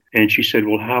do it? And she said,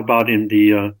 well, how about in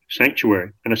the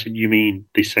sanctuary? And I said, you mean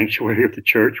the sanctuary of the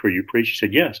church where you preach? She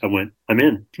said, yes. I went, I'm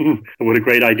in. What a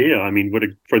great idea. I mean,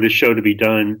 for this show to be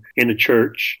done in a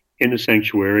church, in the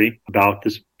sanctuary, about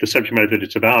the subject matter that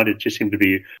it's about, it just seemed to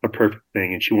be a perfect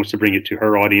thing. And she wants to bring it to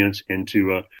her audience and to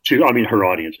the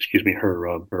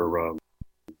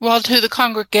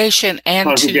congregation and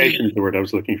congregation is the word I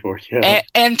was looking for. Yeah.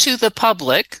 And to the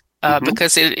public,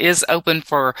 because it is open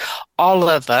for all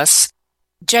of us.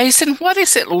 Jason, what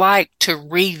is it like to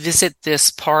revisit this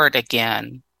part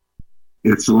again?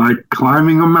 It's like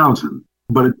climbing a mountain,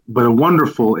 but a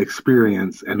wonderful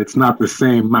experience. And it's not the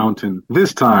same mountain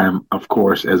this time, of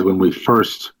course, as when we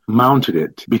first mounted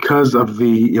it, because of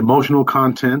the emotional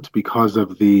content, because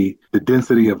of the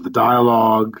density of the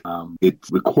dialogue. It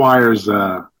requires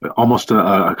almost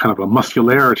a kind of a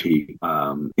muscularity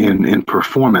in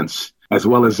performance, as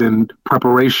well as in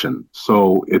preparation.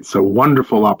 So it's a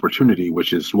wonderful opportunity,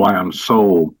 which is why I'm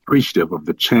so appreciative of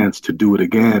the chance to do it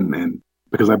again. And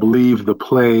because I believe the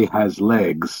play has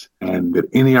legs, and that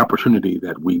any opportunity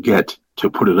that we get to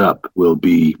put it up will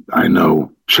be, I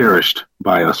know, cherished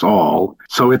by us all.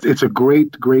 So it's a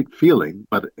great, great feeling,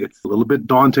 but it's a little bit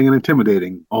daunting and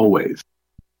intimidating always.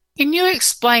 Can you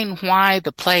explain why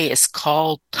the play is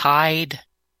called Tide?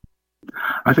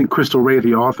 I think Crystal Ray,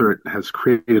 the author, has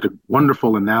created a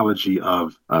wonderful analogy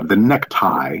of the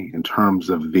necktie in terms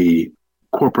of the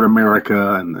corporate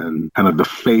America and kind of the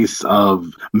face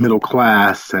of middle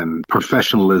class and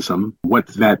professionalism, what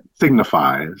that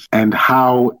signifies, and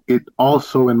how it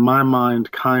also, in my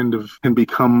mind, kind of can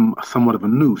become somewhat of a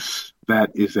noose that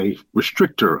is a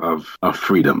restrictor of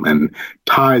freedom and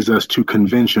ties us to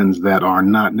conventions that are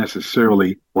not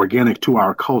necessarily organic to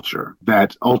our culture,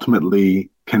 that ultimately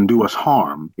can do us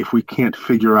harm if we can't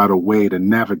figure out a way to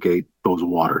navigate those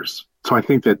waters. So I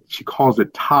think that she calls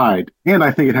it tide. And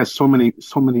I think it has so many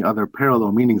other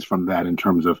parallel meanings from that in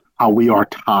terms of how we are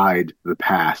tied to the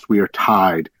past. We are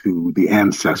tied to the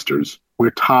ancestors.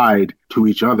 We're tied to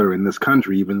each other in this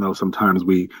country, even though sometimes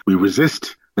we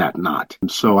resist that knot.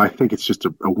 And so I think it's just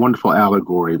a wonderful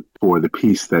allegory for the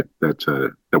piece that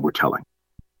we're telling.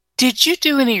 Did you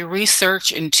do any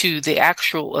research into the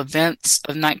actual events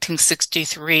of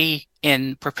 1963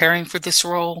 in preparing for this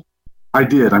role? I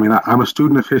did. I mean, I'm a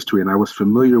student of history, and I was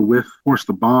familiar with, of course,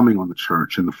 the bombing on the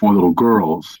church and the 4 little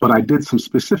girls. But I did some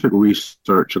specific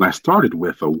research, and I started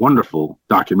with a wonderful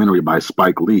documentary by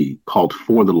Spike Lee called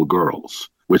 4 Little Girls,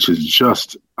 which is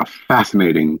just a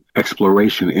fascinating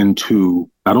exploration into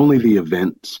not only the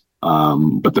events,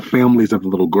 but the families of the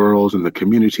little girls and the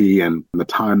community and the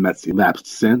time that's elapsed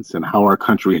since and how our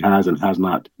country has and has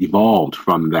not evolved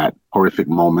from that horrific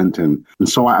moment. And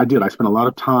so I did. I spent a lot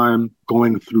of time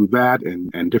going through that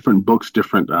and different books,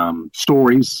 different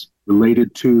stories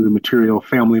related to the material,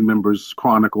 family members,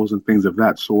 chronicles, and things of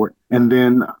that sort. And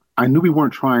then I knew we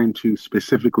weren't trying to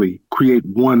specifically create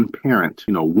one parent,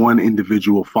 one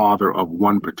individual father of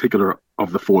one particular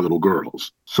of the 4 little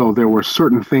girls. So there were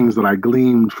certain things that I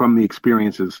gleaned from the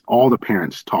experiences all the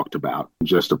parents talked about.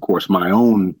 Just, of course, my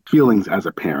own feelings as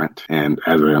a parent and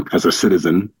as a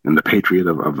citizen and the patriot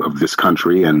of this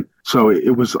country. And so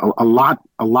it was a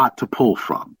lot to pull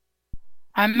from.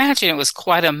 I imagine it was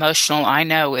quite emotional. I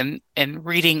know in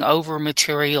reading over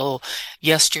material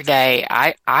yesterday,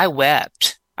 I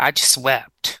wept. I just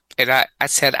wept. And I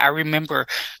said, I remember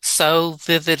so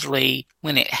vividly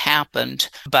when it happened,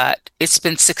 but it's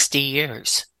been 60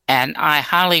 years. And I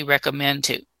highly recommend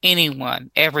to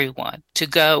anyone, everyone, to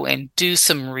go and do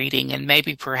some reading and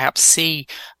maybe perhaps see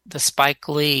the Spike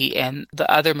Lee and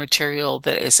the other material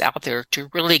that is out there to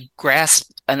really grasp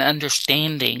an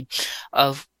understanding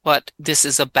of what this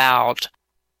is about.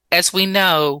 As we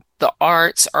know, the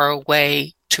arts are a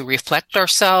way to reflect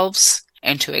ourselves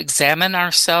and to examine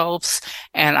ourselves.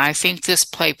 And I think this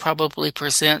play probably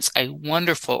presents a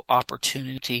wonderful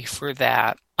opportunity for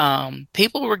that.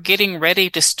 People were getting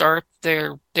ready to start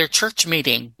their church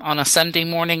meeting on a Sunday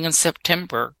morning in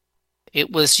September.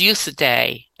 It was Youth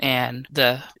Day, and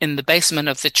in the basement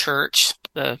of the church,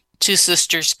 the 2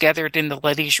 sisters gathered in the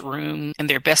ladies' room in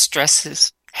their best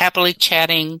dresses, happily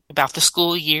chatting about the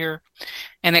school year,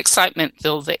 and excitement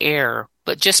filled the air.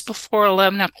 But just before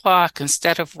 11 o'clock,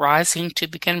 instead of rising to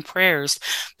begin prayers,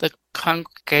 the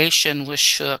congregation was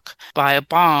shook by a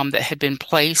bomb that had been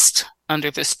placed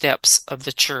under the steps of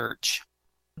the church.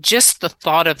 Just the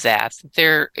thought of that,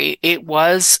 it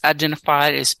was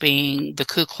identified as being the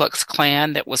Ku Klux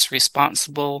Klan that was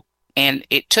responsible, and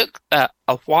it took a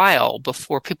while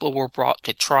before people were brought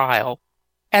to trial.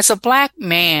 As a Black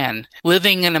man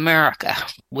living in America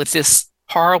with this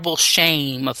horrible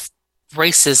shame of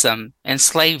racism and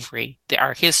slavery,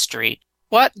 our history,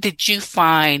 what did you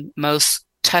find most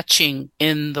touching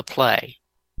in the play?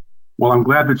 Well, I'm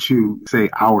glad that you say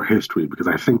our history, because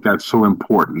I think that's so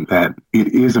important, that it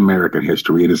is American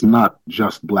history. It is not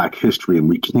just Black history, and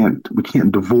we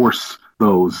can't divorce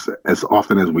those as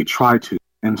often as we try to.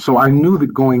 And so I knew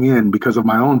that going in, because of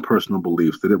my own personal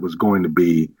beliefs, that it was going to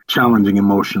be challenging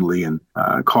emotionally and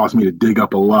caused me to dig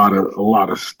up a lot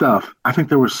of stuff. I think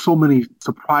there were so many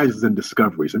surprises and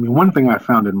discoveries. I mean, one thing I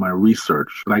found in my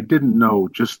research that I didn't know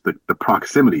just the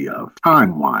proximity of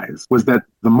time-wise was that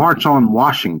the March on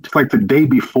Washington, like the day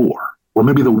before, or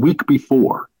maybe the week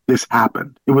before this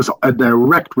happened, it was a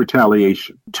direct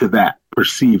retaliation to that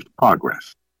perceived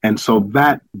progress. And so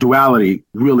that duality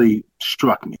really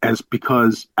struck me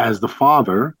because as the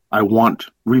father, I want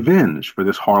revenge for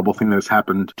this horrible thing that has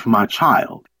happened to my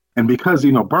child. And because,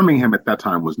 Birmingham at that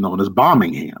time was known as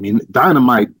Bombingham. I mean,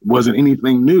 dynamite wasn't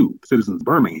anything new, citizens of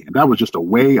Birmingham. That was just a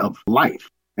way of life.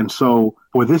 And so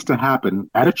for this to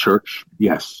happen at a church,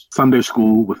 yes, Sunday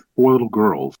school with 4 little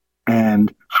girls,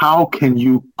 and how can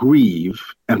you grieve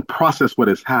and process what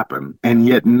has happened and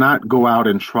yet not go out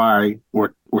and try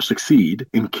or succeed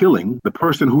in killing the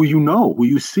person who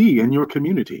you see in your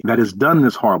community that has done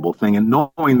this horrible thing, and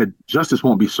knowing that justice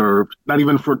won't be served, not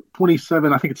even for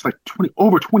 27, I think it's like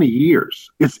over 20 years.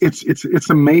 It's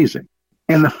amazing.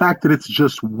 And the fact that it's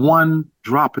just one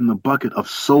drop in the bucket of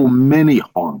so many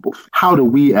horrible things. How do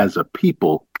we as a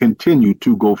people continue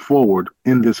to go forward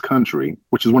in this country,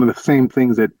 which is one of the same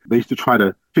things that they used to try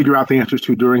to figure out the answers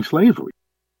to during slavery?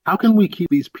 How can we keep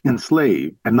these people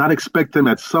enslaved and not expect them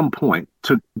at some point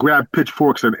to grab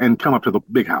pitchforks and come up to the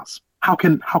big house? How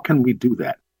can we do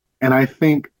that? And I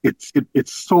think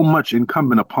it's so much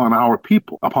incumbent upon our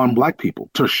people, upon Black people,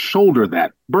 to shoulder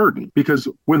that burden because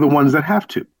we're the ones that have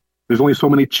to. There's only so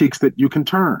many cheeks that you can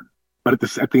turn. But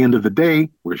at the end of the day,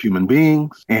 we're human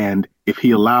beings. And if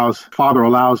Father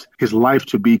allows his life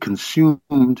to be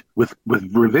consumed with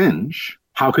revenge,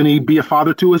 how can he be a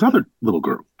father to his other little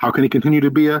girl? How can he continue to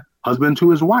be a husband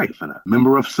to his wife and a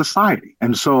member of society?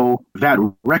 And so that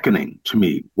reckoning to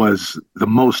me was the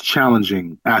most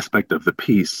challenging aspect of the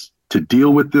piece, to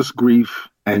deal with this grief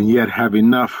and yet have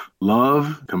enough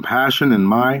love, compassion in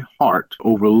my heart to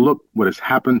overlook what has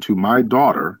happened to my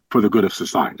daughter for the good of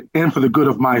society and for the good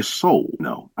of my soul.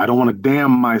 No, I don't want to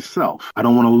damn myself. I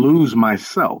don't want to lose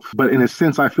myself. But in a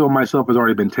sense, I feel myself has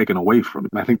already been taken away from me.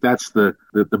 And I think that's the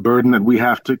burden that we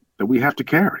have to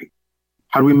carry.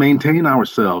 How do we maintain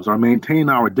ourselves or maintain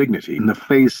our dignity in the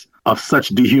face of such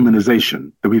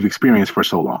dehumanization that we've experienced for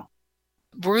so long?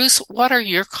 Bruce, what are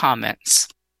your comments?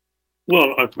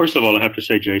 Well, first of all, I have to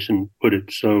say Jason put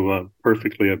it so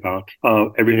perfectly about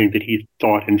everything that he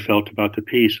thought and felt about the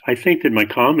piece. I think that my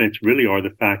comments really are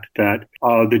the fact that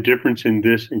the difference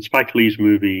in Spike Lee's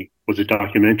movie was a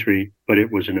documentary, but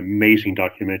it was an amazing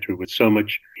documentary with so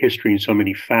much history and so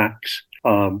many facts.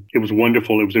 It was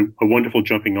wonderful. It was a wonderful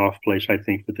jumping off place, I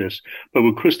think, for this. But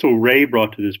what Crystal Ray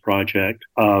brought to this project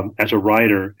as a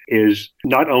writer is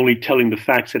not only telling the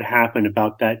facts that happened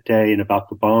about that day and about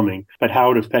the bombing, but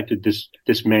how it affected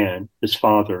this man, this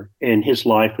father, in his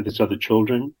life with his other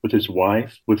children, with his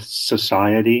wife, with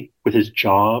society, with his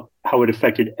job, how it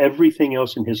affected everything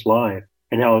else in his life,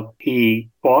 and how he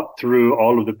fought through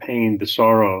all of the pain, the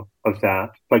sorrow of that,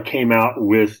 but came out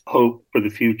with hope for the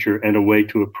future and a way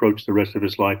to approach the rest of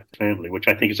his life and family, which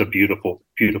I think is a beautiful,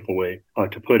 beautiful way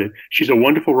to put it. She's a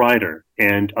wonderful writer.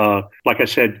 And like I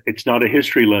said, it's not a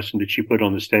history lesson that she put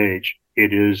on the stage.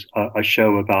 It is a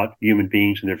show about human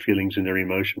beings and their feelings and their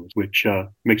emotions, which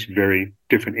makes a very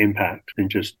different impact than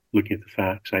just looking at the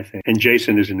facts, I think. And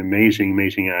Jason is an amazing,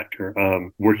 amazing actor.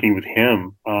 Working with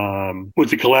him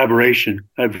was a collaboration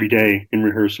every day in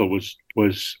rehearsal, was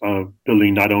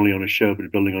building not only on a show,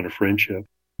 but building on a friendship.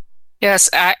 Yes,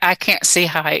 I can't see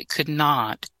how it could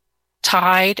not.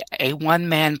 Tide, a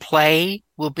one-man play,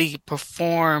 will be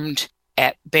performed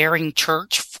at Baring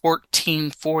Church,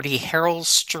 1440 Harold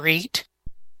Street,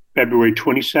 February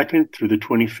 22nd through the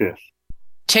 25th.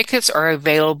 Tickets are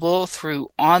available through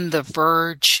On the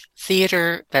Verge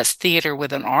Theater, that's theater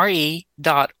with an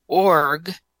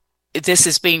RE.org. This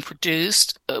is being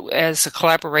produced as a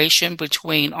collaboration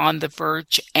between On the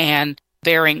Verge and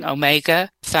Bearing Omega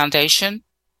Foundation.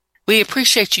 We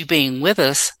appreciate you being with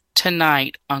us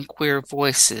tonight on Queer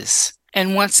Voices.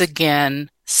 And once again,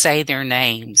 say their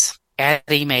names.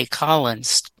 Addie Mae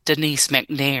Collins, Denise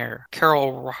McNair,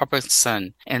 Carol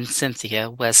Robertson, and Cynthia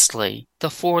Wesley,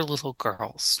 the four little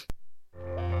girls.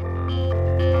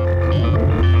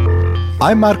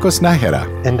 I'm Marcos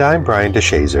Nájera. And I'm Brian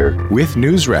DeShazer. With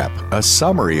News Wrap, a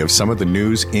summary of some of the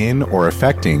news in or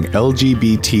affecting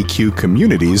LGBTQ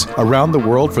communities around the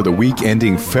world for the week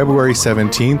ending February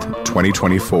 17th,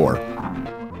 2024.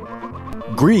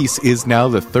 Greece is now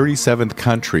the 37th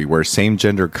country where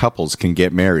same-gender couples can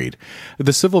get married.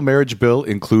 The civil marriage bill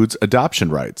includes adoption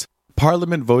rights.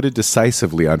 Parliament voted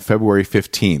decisively on February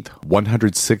 15th,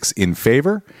 106 in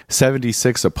favor,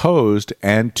 76 opposed,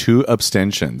 and 2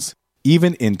 abstentions.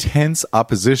 Even intense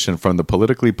opposition from the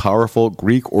politically powerful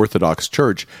Greek Orthodox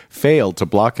Church failed to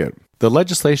block it. The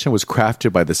legislation was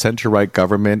crafted by the center-right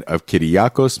government of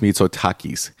Kyriakos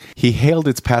Mitsotakis. He hailed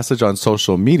its passage on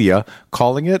social media,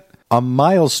 calling it a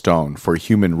milestone for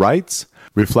human rights,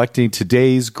 reflecting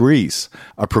today's Greece,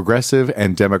 a progressive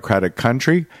and democratic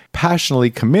country passionately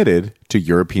committed to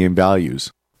European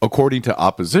values. According to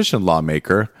opposition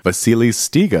lawmaker Vasilis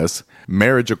Stigas,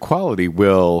 marriage equality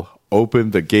will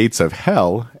open the gates of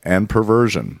hell and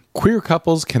perversion. Queer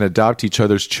couples can adopt each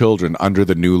other's children under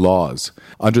the new laws.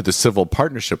 Under the civil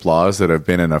partnership laws that have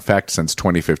been in effect since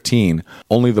 2015,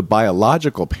 only the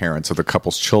biological parents of the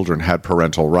couple's children had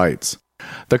parental rights.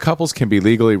 The couples can be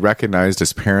legally recognized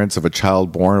as parents of a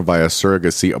child born via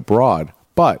surrogacy abroad,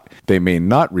 but they may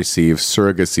not receive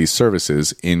surrogacy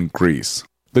services in Greece.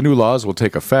 The new laws will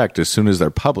take effect as soon as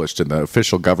they're published in the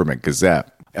official government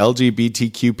gazette.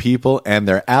 LGBTQ people and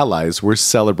their allies were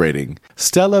celebrating.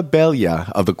 Stella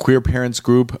Belia of the queer parents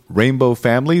group Rainbow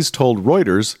Families told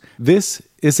Reuters, "This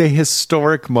is a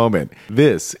historic moment.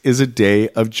 This is a day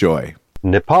of joy."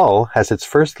 Nepal has its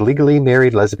first legally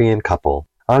married lesbian couple.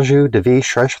 Anju Devi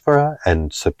Shrestha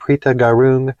and Suprita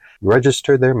Garung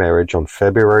registered their marriage on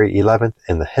February 11th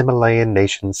in the Himalayan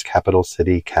nation's capital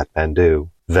city, Kathmandu.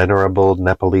 Venerable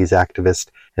Nepalese activist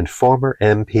and former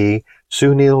MP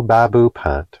Sunil Babu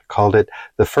Pant called it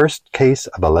the first case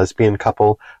of a lesbian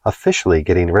couple officially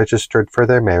getting registered for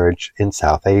their marriage in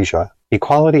South Asia.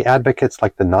 Equality advocates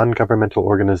like the non-governmental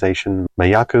organization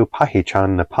Mayaku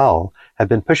Pahichan Nepal have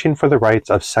been pushing for the rights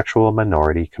of sexual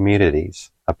minority communities.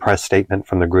 A press statement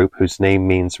from the group, whose name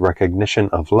means recognition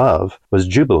of love, was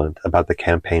jubilant about the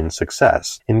campaign's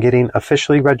success in getting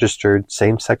officially registered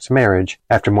same-sex marriage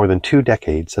after more than 2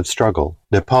 decades of struggle.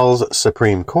 Nepal's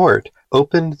Supreme Court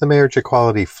opened the marriage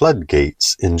equality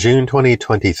floodgates in June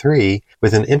 2023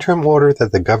 with an interim order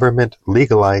that the government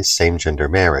legalized same-gender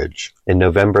marriage. In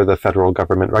November, the federal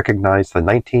government recognized the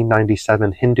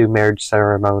 1997 Hindu marriage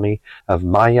ceremony of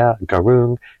Maya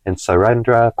Garung and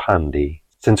Surendra Pandey.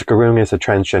 Since Garung is a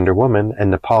transgender woman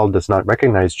and Nepal does not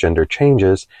recognize gender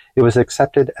changes, it was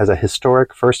accepted as a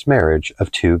historic first marriage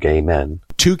of 2 gay men.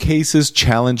 2 cases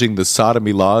challenging the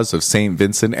sodomy laws of St.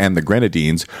 Vincent and the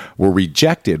Grenadines were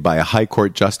rejected by a High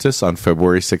Court justice on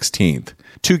February 16th.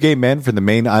 2 gay men from the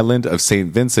main island of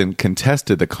St. Vincent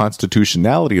contested the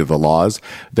constitutionality of the laws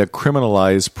that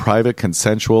criminalize private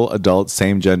consensual adult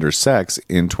same-gender sex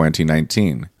in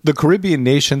 2019. The Caribbean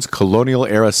nation's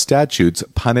colonial-era statutes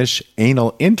punish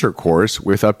anal intercourse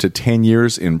with up to 10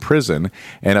 years in prison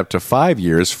and up to 5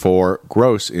 years for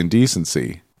gross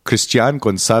indecency. Cristian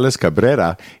Gonzalez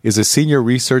Cabrera is a senior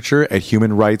researcher at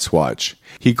Human Rights Watch.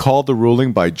 He called the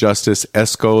ruling by Justice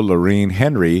Esco Lorraine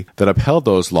Henry that upheld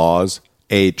those laws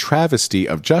a travesty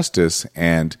of justice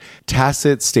and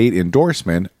tacit state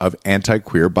endorsement of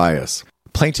anti-queer bias.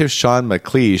 Plaintiff Sean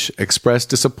McLeish expressed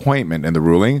disappointment in the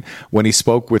ruling when he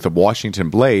spoke with the Washington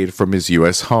Blade from his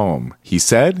U.S. home. He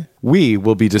said, "We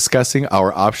will be discussing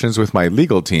our options with my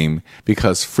legal team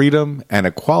because freedom and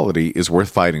equality is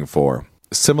worth fighting for."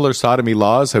 Similar sodomy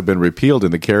laws have been repealed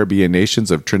in the Caribbean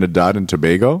nations of Trinidad and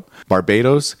Tobago,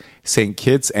 Barbados, St.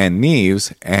 Kitts and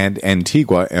Nevis, and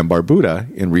Antigua and Barbuda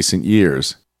in recent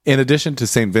years. In addition to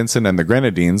St. Vincent and the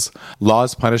Grenadines,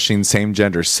 laws punishing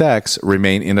same-gender sex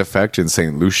remain in effect in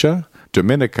St. Lucia,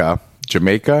 Dominica,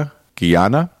 Jamaica,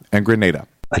 Guyana, and Grenada.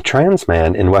 A trans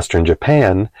man in Western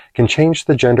Japan can change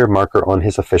the gender marker on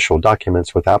his official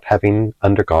documents without having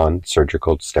undergone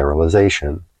surgical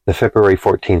sterilization. The February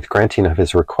 14th granting of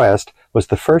his request was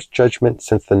the first judgment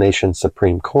since the nation's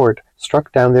Supreme Court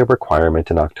struck down their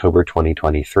requirement in October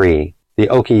 2023. The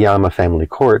Okayama Family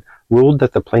Court ruled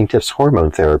that the plaintiff's hormone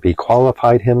therapy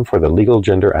qualified him for the legal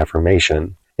gender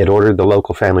affirmation. It ordered the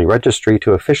local family registry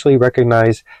to officially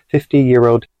recognize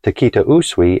 50-year-old Takita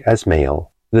Usui as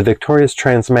male. The victorious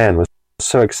trans man was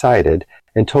so excited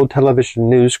and told television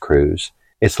news crews,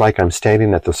 "It's like I'm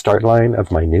standing at the start line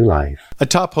of my new life." A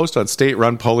top host on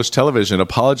state-run Polish television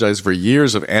apologized for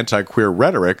years of anti-queer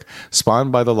rhetoric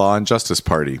spawned by the Law and Justice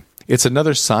Party. It's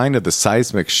another sign of the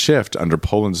seismic shift under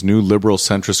Poland's new liberal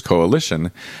centrist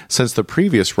coalition since the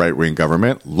previous right-wing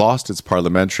government lost its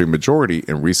parliamentary majority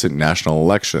in recent national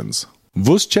elections.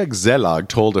 Wojciech Zelag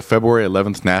told a February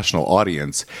 11th national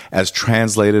audience, as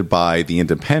translated by The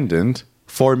Independent,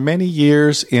 "For many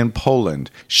years in Poland,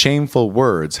 shameful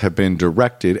words have been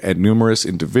directed at numerous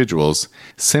individuals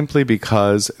simply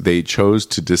because they chose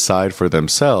to decide for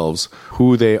themselves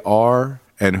who they are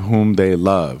and whom they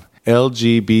love.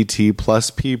 LGBT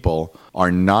plus people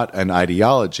are not an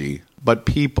ideology, but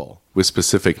people with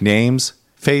specific names,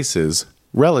 faces,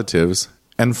 relatives,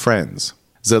 and friends."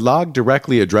 Zelag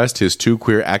directly addressed his 2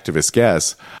 queer activist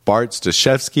guests, Bart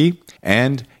Staszewski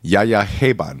and Yaya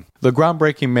Heban. The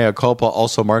groundbreaking mea culpa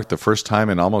also marked the first time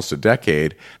in almost a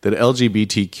decade that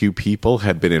LGBTQ people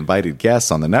had been invited guests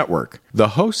on the network. The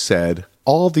host said,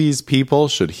 "All these people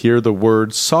should hear the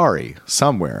word sorry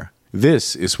somewhere.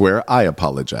 This is where I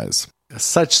apologize."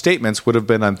 Such statements would have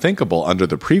been unthinkable under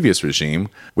the previous regime,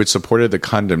 which supported the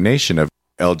condemnation of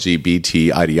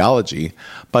LGBT ideology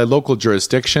by local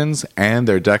jurisdictions and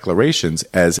their declarations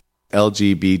as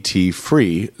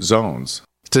LGBT-free zones.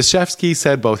 Staszewski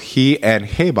said both he and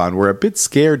Heban were a bit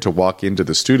scared to walk into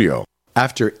the studio.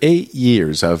 After 8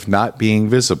 years of not being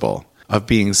visible, of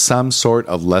being some sort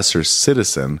of lesser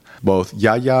citizen, both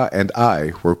Yaya and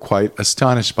I were quite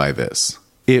astonished by this.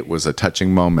 It was a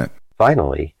touching moment.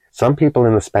 Finally, some people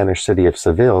in the Spanish city of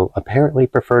Seville apparently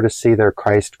prefer to see their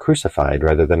Christ crucified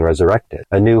rather than resurrected.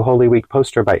 A new Holy Week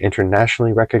poster by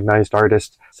internationally recognized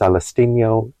artist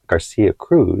Celestino Garcia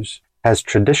Cruz has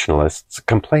traditionalists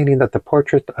complaining that the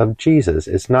portrait of Jesus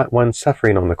is not one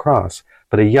suffering on the cross,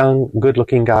 but a young,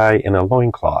 good-looking guy in a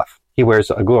loincloth. He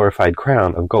wears a glorified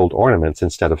crown of gold ornaments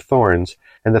instead of thorns,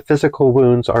 and the physical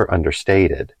wounds are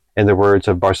understated. In the words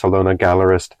of Barcelona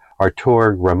gallerist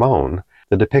Artur Ramon,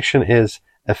 the depiction is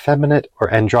effeminate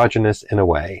or androgynous in a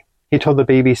way. He told the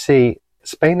BBC,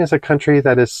 "Spain is a country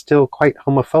that is still quite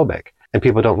homophobic. and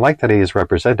people don't like that he is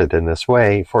represented in this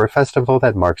way for a festival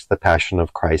that marks the Passion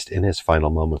of Christ in his final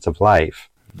moments of life.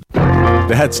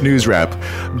 That's News Wrap,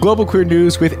 global queer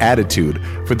news with attitude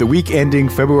for the week ending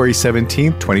February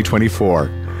 17th,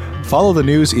 2024. Follow the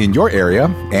news in your area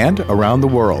and around the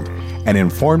world. An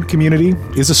informed community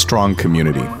is a strong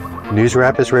community. News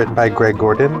Wrap is written by Greg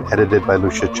Gordon, edited by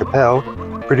Lucia Chappelle,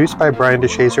 produced by Brian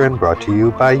DeShazer, and brought to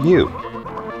you by you.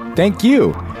 Thank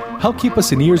you. Help keep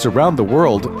us in ears around the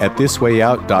world at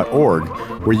thiswayout.org,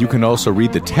 where you can also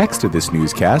read the text of this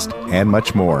newscast and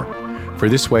much more. For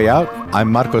This Way Out,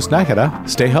 I'm Marcos Nájera.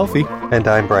 Stay healthy. And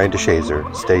I'm Brian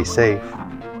DeShazer. Stay safe.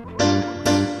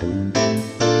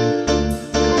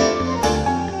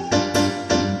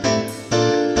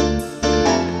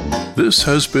 This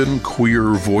has been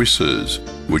Queer Voices,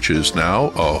 which is now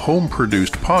a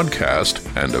home-produced podcast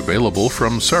and available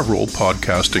from several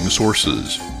podcasting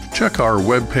sources. Check our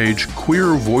webpage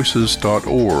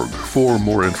queervoices.org for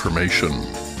more information.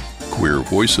 Queer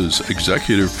Voices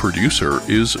executive producer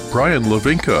is Brian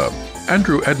Levinka.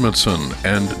 Andrew Edmondson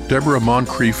and Deborah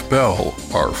Moncrief Bell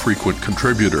are frequent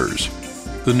contributors.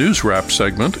 The News Wrap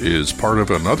segment is part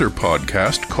of another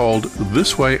podcast called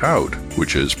This Way Out,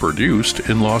 which is produced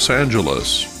in Los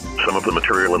Angeles. Some of the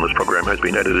material in this program has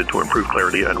been edited to improve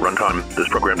clarity and runtime. This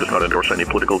program does not endorse any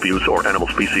political views or animal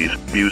species. Views